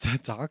 I have to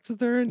talk to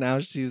her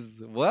now. She's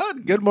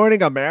what? Good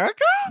Morning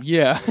America?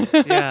 Yeah,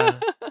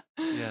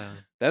 yeah.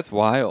 That's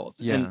wild.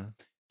 Yeah. And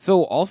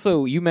so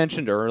also, you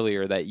mentioned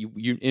earlier that you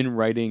in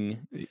writing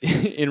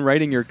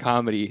your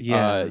comedy,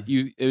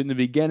 you in the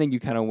beginning you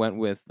kind of went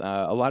with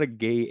a lot of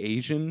gay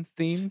Asian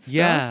themes.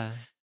 Yeah.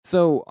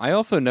 So I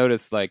also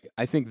noticed, like,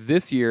 I think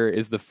this year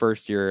is the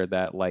first year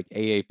that like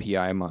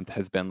AAPI month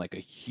has been like a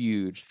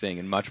huge thing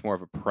and much more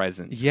of a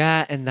presence.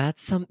 Yeah, and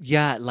that's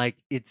like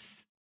it's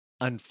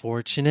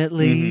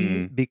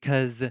unfortunately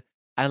because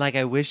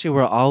I wish it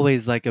were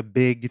always like a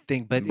big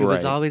thing, but it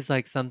was always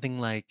like something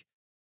like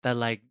that,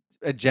 like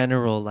a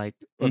general like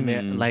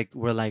like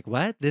we're like,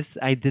 what, this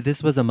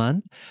was a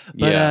month,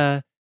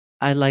 but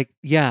I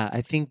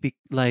think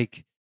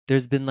like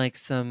there's been like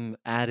some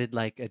added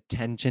like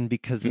attention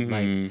because of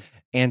like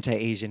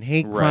anti-Asian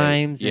hate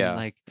crimes and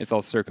like it's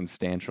all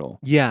circumstantial.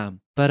 Yeah,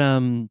 but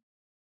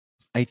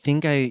I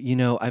think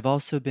I've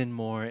also been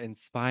more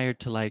inspired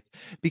to like,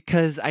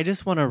 because I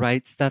just want to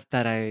write stuff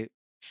that I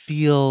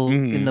feel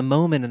in the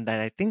moment and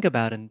that I think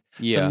about, and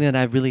something that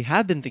I really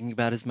have been thinking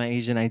about is my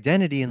Asian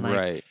identity and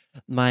like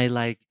my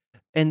like,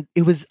 and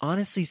it was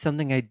honestly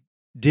something I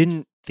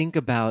didn't think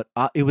about.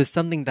 It was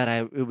something that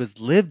it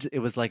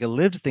was like a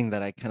lived thing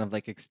that I kind of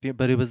like experienced,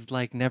 but it was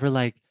like never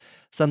like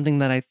something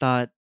that I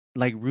thought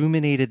like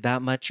ruminated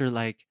that much or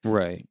like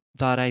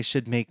thought I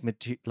should make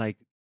like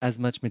as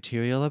much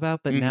material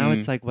about. But now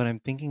it's like what I'm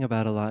thinking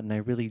about a lot, and I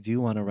really do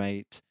want to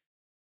write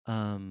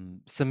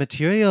some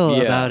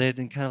material about it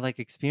and kind of like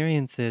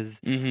experiences.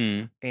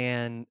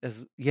 And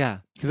as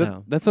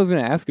because that's what I was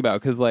gonna ask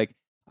about, because like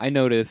I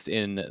noticed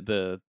in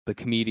the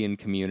comedian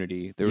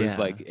community there was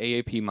like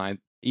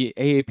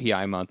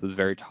AAPI month was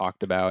very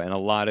talked about, and a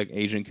lot of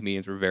Asian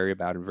comedians were very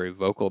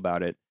vocal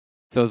about it.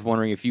 So I was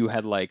wondering if you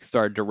had like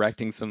started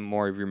directing some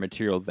more of your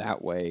material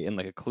that way in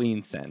like a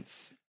clean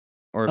sense,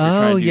 or if you're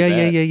trying to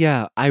do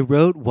that. I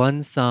wrote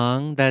one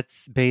song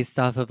that's based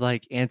off of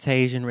like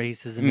anti-Asian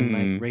racism and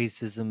like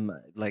racism,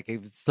 like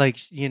it's like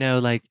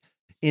like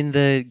in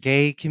the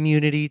gay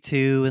community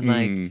too, and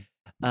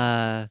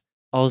like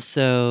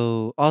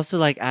also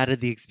like added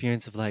the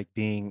experience of like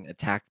being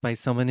attacked by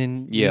someone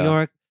in New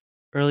York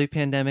early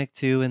pandemic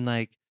too, and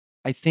like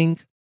I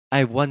think I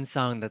have one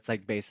song that's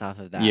like based off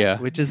of that,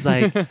 which is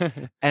like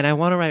and I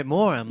want to write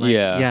more. I'm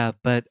like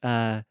but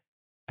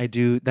I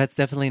do, that's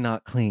definitely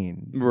not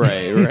clean,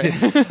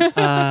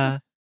 right.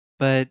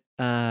 But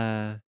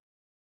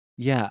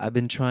I've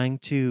been trying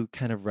to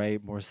kind of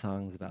write more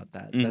songs about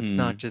that. That's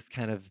not just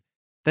kind of,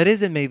 that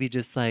isn't maybe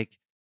just like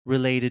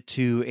related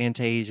to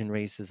anti-Asian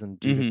racism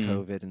due to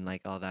COVID and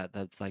like all that.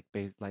 That's like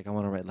like I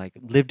want to write like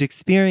lived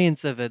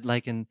experience of it,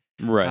 like in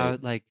how,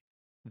 like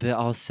the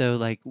also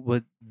like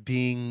what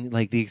being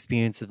like the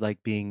experience of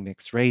like being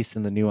mixed race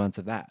and the nuance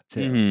of that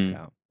too.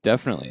 So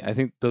definitely, I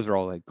think those are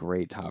all like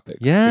great topics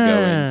to go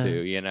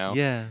into,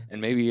 Yeah,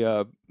 and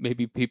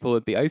maybe people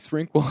at the ice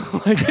rink will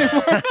like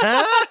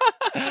it.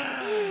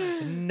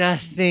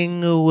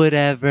 Nothing would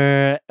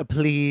ever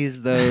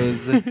please those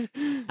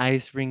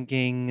ice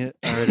rinking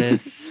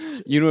artists.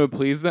 You know what would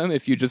please them?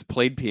 If you just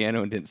played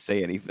piano and didn't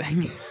say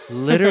anything.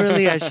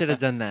 Literally, I should have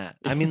done that.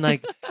 I mean,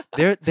 like,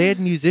 they had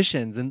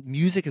musicians, and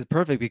music is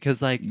perfect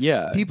because, like,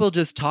 people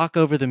just talk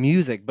over the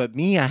music. But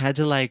me, I had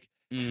to, like,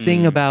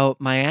 sing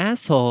about my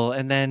asshole.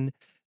 And then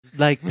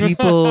Like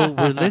people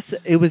were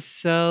listening. It was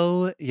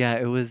so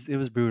it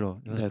was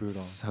brutal. It was That's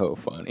brutal. so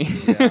funny.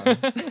 Yeah.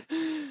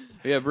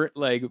 Yeah,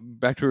 like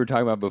back to what we were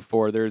talking about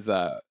before. There's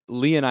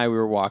Lee and I, we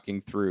were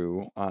walking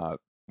through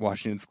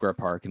Washington Square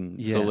Park,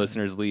 and for the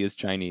listeners, Lee is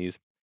Chinese,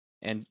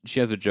 and she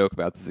has a joke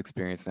about this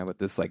experience now. But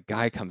this like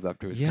guy comes up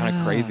to her, he's kind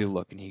of crazy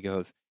looking. He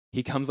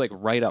comes like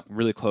right up,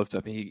 really close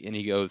up, and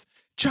he goes,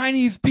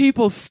 "Chinese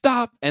people,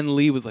 stop!" And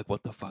Lee was like,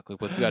 "What the fuck? Like,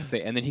 what's he got to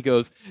say?" And then he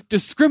goes,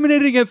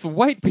 "Discriminating against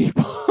white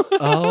people."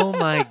 Oh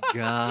my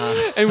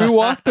god! And we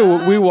walked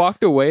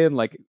away, and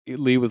like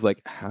Lee was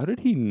like, "How did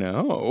he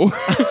know?"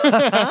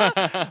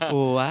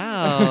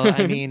 Wow!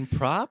 I mean,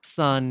 props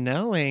on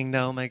knowing.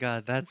 Oh my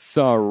god, that's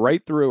saw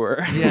right through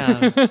her.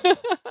 Yeah.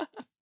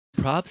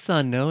 Props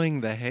on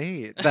knowing the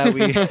hate that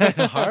we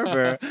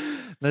harbor.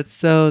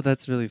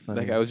 That's really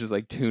funny. That guy was just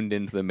like tuned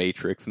into the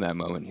Matrix in that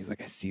moment. He's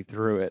like, I see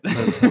through it.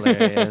 That's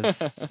hilarious.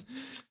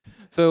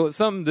 So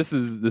this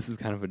is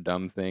kind of a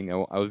dumb thing.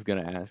 I was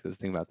gonna ask. I was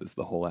thinking about this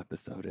the whole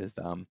episode. Is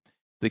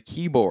the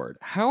keyboard?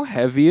 How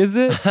heavy is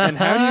it, and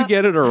how do you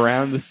get it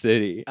around the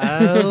city?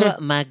 Oh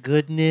my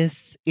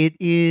goodness, it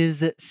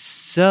is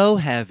so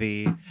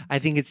heavy. I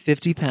think it's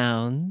 50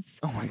 pounds.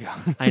 Oh my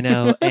god! I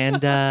know,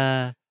 and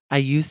I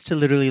used to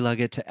literally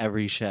lug it to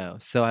every show.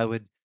 So I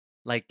would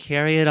like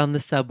carry it on the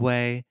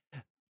subway.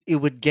 It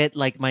would get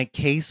like my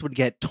case would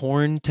get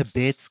torn to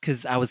bits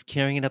because I was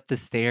carrying it up the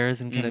stairs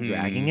and kind of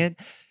dragging it.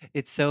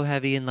 It's so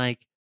heavy, and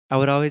like I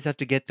would always have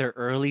to get there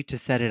early to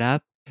set it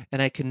up,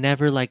 and I could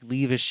never like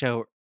leave a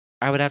show.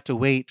 I would have to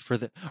wait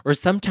or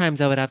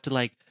sometimes I would have to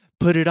like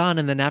put it on,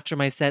 and then after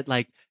my set,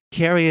 like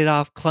carry it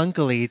off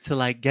clunkily to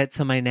like get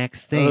to my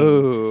next thing.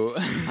 Oh,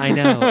 I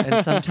know.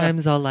 And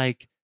sometimes I'll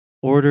like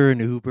order an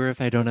Uber if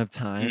I don't have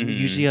time.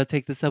 Usually I'll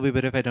take the subway,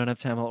 but if I don't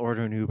have time, I'll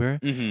order an Uber.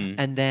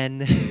 And then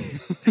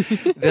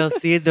they'll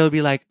see it, they'll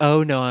be like,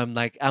 oh no, I'm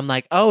like,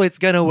 oh, it's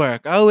gonna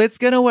work. Oh, it's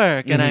gonna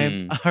work. And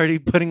I'm already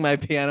putting my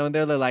piano in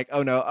there. They're like,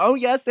 oh no, oh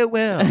yes, it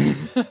will.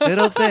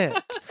 It'll fit.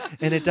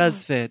 And it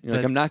does fit. You're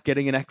like, I'm not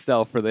getting an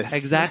XL for this.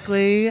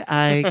 Exactly.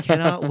 I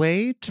cannot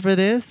wait for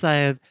this.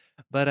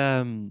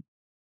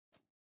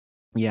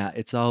 Yeah,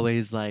 it's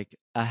always like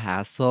a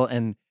hassle,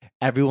 and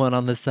everyone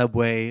on the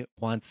subway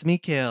wants me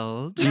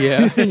killed.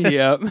 Yeah,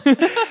 yep.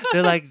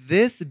 They're like,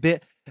 this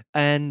bit,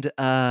 and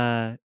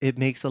it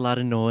makes a lot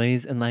of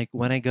noise. And like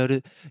when I go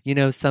to,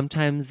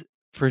 sometimes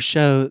for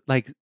show,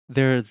 like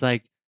there's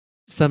like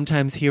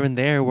sometimes here and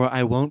there where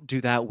I won't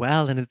do that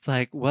well, and it's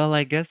like, well,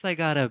 I guess I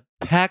gotta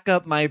pack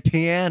up my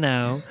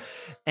piano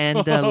and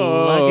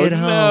lug it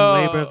home.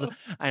 No.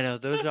 I know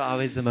those are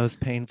always the most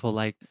painful.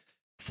 Like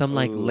some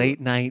like late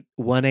night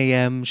 1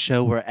 a.m.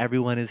 show where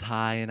everyone is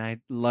high, and I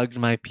lugged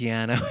my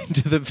piano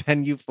into the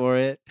venue for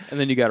it. And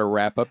then you got to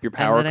wrap up your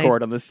power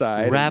cord on the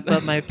side. Wrap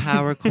up my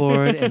power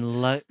cord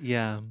and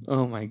yeah.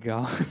 Oh my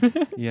god.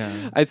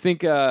 Yeah. I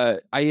think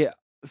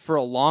for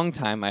a long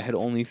time I had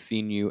only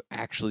seen you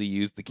actually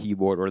use the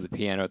keyboard or the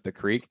piano at the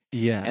Creek.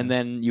 Yeah. And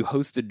then you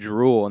hosted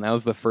Drool, and that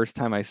was the first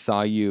time I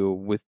saw you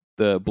with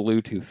the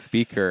Bluetooth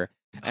speaker.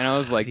 And I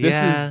was like, this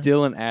is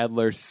Dylan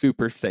Adler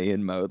Super Saiyan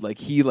mode. Like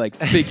he like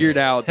figured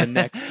out the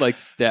next like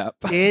step.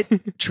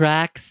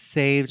 Tracks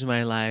saved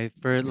my life.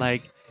 For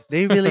like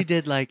they really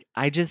did. Like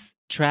I don't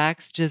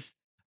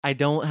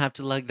have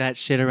to lug that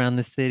shit around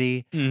the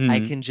city. I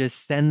can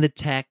just send the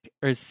tech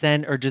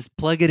or just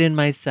plug it in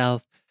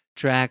myself.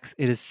 Tracks,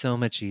 it is so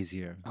much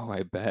easier. Oh,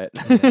 I bet.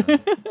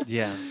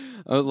 Yeah.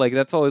 Oh, like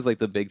that's always like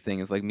the big thing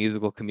is like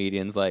musical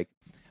comedians. Like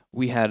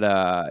we had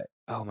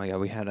oh my god,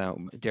 we had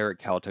Derek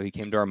Calto. He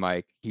came to our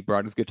mic. He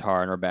brought his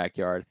guitar in our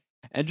backyard,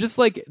 and just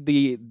like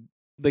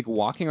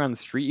walking around the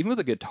street, even with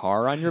a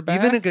guitar on your back,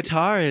 even a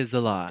guitar is a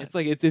lot. It's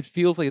like it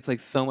feels like it's like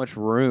so much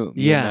room.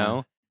 Yeah. You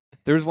know?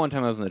 There was one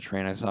time I was on a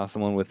train. I saw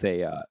someone with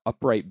a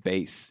upright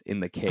bass in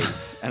the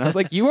case, and I was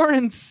like, "You are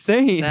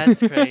insane."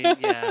 That's great.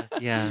 Yeah,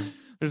 yeah.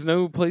 There's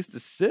no place to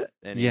sit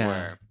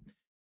anywhere. Yeah.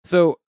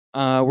 So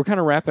we're kind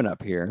of wrapping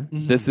up here.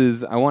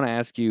 I want to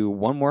ask you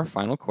one more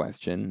final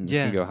question. This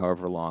can go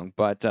however long,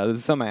 but this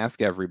is something I ask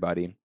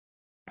everybody.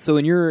 So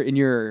in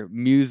your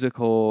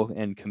musical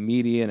and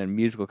comedian and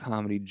musical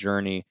comedy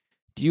journey,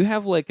 do you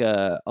have like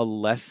a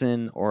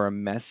lesson or a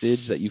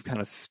message that you've kind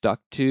of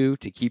stuck to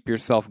keep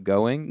yourself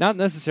going? Not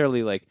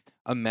necessarily like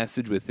a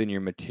message within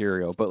your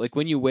material, but like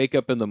when you wake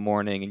up in the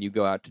morning and you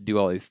go out to do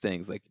all these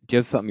things, like do you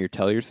have something you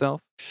tell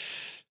yourself?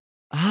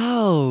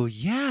 Oh,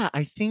 yeah.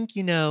 I think,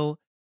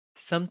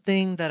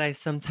 something that I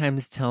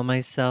sometimes tell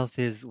myself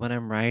is when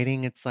I'm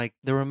writing, it's like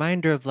the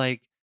reminder of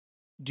like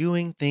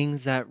doing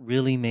things that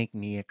really make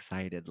me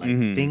excited,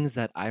 like things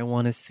that I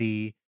want to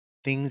see,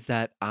 things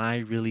that I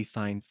really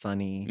find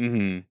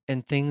funny,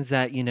 and things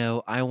that,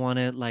 I want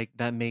to like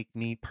that make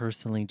me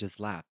personally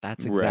just laugh.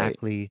 That's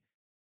exactly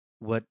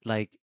what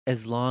like,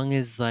 as long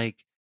as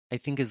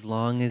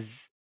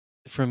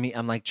for me,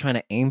 I'm like trying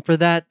to aim for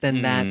that,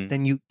 then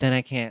then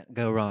I can't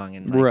go wrong.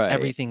 And like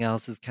everything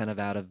else is kind of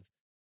out of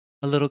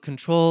a little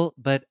control.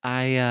 But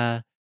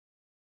I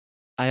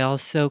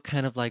also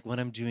kind of like when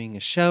I'm doing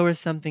a show or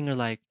something, or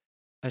like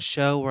a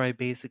show where I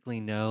basically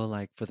know,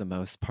 like, for the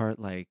most part,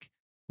 like,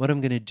 what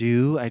I'm gonna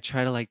do. I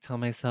try to, like, tell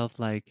myself,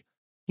 like,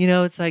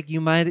 it's like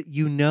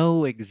you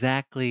know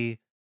exactly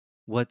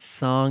what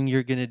song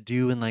you're gonna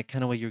do and, like,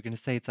 kinda what you're gonna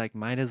say. It's like,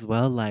 might as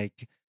well,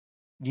 like,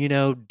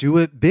 do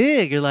it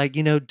big or, like,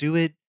 do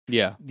it,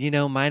 Yeah.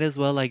 might as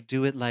well, like,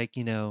 do it like,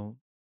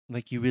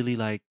 like you really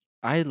like,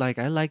 I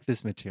like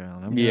this material.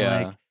 And I'm gonna,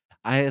 Yeah.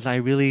 like, I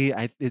really,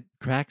 it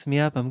cracks me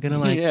up. I'm gonna,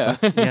 like, Yeah.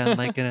 yeah, I'm,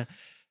 like, gonna.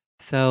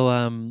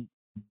 So,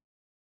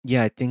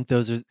 yeah, I think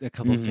those are a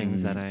couple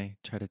things that Mhm. I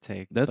try to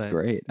take, That's but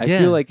great. I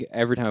feel yeah. like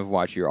every time I've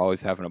watched you, you're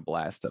always having a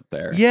blast up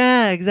there.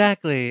 Yeah,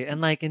 exactly, and,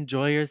 like,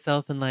 enjoy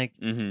yourself and, like,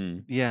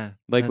 Mhm. yeah,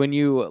 Like, when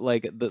you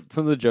like,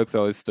 some of the jokes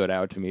always stood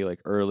out to me, like,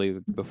 early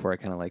before I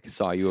kinda, like,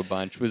 saw you a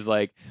bunch was,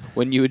 like,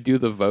 when you would do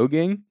the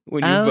voguing,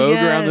 when you Oh, vogue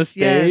around the yes,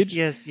 yes, stage,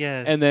 yes,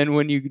 yes. and then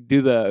when you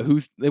do the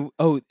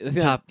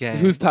Top gay.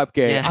 who's top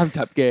gay? Yeah. I'm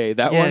top gay.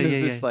 That Yeah, one is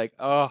yeah, just yeah. like,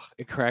 oh,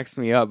 it cracks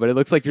me up, but it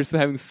looks like you're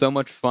having so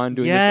much fun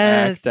doing this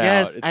Yes, act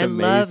yes, out. It's I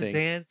love amazing.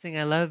 dancing,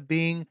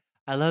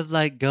 I love,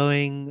 like,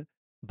 going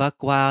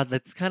buck wild.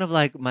 That's kind of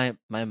like my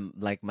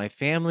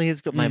family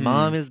is my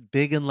mom Mhm. is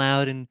big and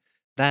loud and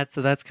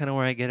so that's kinda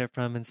where I get it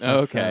from and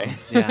stuff, Okay.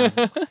 so,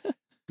 yeah.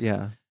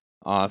 Yeah.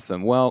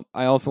 Awesome. Well,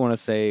 I also want to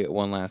say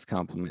one last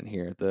compliment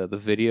here. The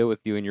video with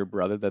you and your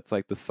brother, that's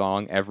like the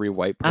song every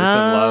white person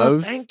Oh,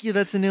 loves. thank you,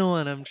 that's a new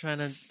one. I'm trying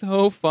to.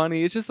 So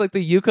funny. It's just like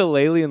the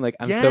ukulele and like,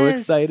 I'm so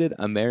Yes! excited.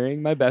 I'm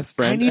marrying my best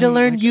I friend. need to And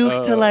learn like,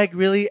 uke to, like,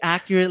 really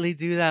accurately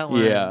do that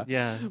one. yeah.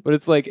 Yeah. But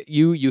it's like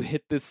you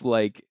hit this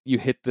like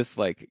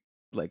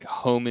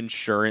home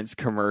insurance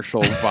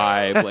commercial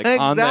vibe like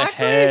on the Exactly!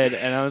 head,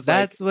 and I was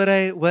That's what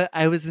I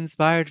was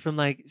inspired from,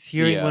 like,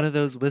 hearing one yeah. of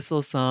those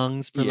whistle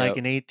songs for, like, Yep.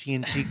 an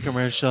AT&T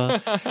commercial.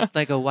 It's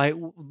like a white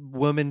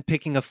woman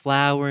picking a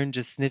flower and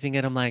just sniffing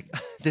it. I'm like,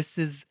 this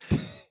is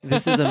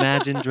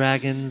Imagine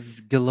Dragons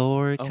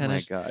galore Oh kinda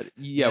my god.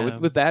 Yeah,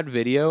 with that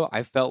video,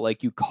 I felt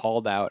like you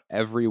called out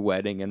every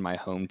wedding in my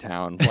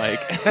hometown, like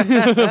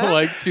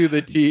like to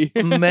the T.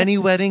 Many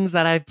weddings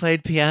that I've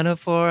played piano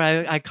for,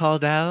 I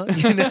called out,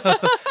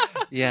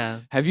 Yeah.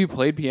 Have you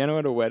played piano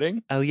at a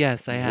wedding? Oh,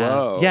 yes, I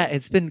have. Yeah,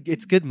 Whoa.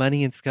 it's good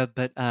money and stuff,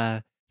 but,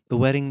 the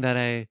wedding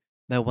that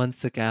once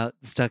stuck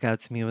out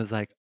to me was,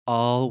 like,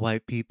 all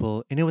white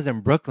people, and it was in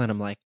Brooklyn. I'm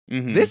like,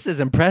 Mhm. "This is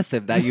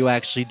impressive that you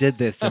actually did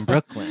this in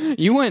Brooklyn.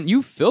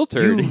 You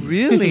filtered. You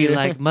really, Yeah.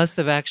 like, must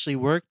have actually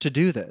worked to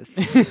do this."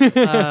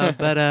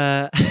 But,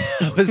 I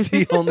was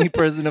the only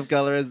person of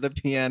color as the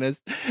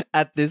pianist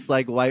at this,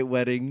 like, white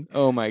wedding.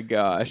 Oh my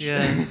gosh.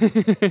 Yeah.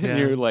 And Yeah.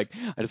 you're like,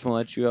 I just want to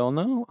let you all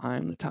know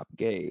I'm the top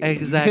gay.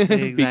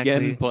 Exactly, Begin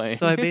exactly. playing.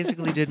 So I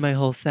basically did my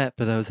whole set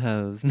for those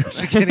hoes. No,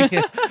 just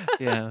kidding.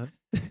 Yeah.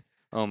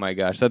 Oh my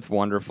gosh, that's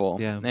wonderful.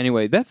 Yeah.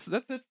 Anyway, that's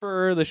it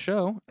for the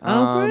show.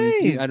 Oh,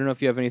 great. I don't know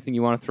if you have anything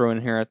you want to throw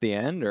in here at the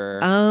end, or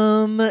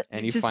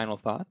any Just, final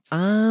thoughts?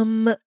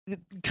 come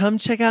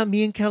check out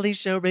me and Kelly's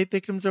show, Rape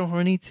Victims Are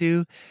Horny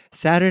Too, this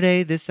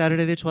Saturday the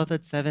 12th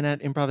at 7 at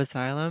Improv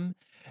Asylum.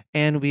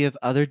 And we have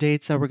other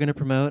dates that we're going to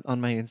promote on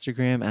my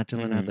Instagram at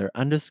Dylan Adler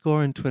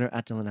 _ and Twitter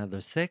at Dylan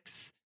Adler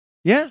 6.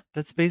 Yeah,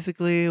 that's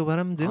basically what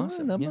I'm doing.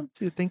 Awesome, I'm yeah. up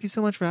to. Thank you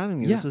so much for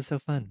having me. Yeah. This was so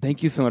fun.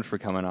 Thank you so much for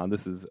coming on.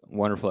 This is a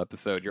wonderful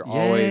episode. You're a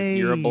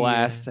Yay.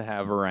 blast to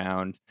have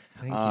around.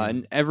 Thank you.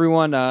 And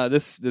everyone,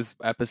 this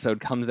episode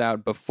comes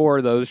out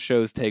before those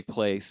shows take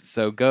place.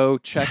 So go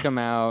check him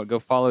out. Go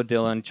follow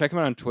Dylan. Check him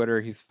out on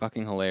Twitter. He's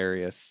fucking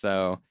hilarious.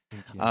 So,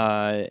 Thank you.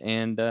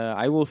 and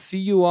I will see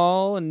you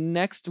all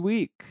next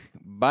week.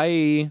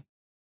 Bye.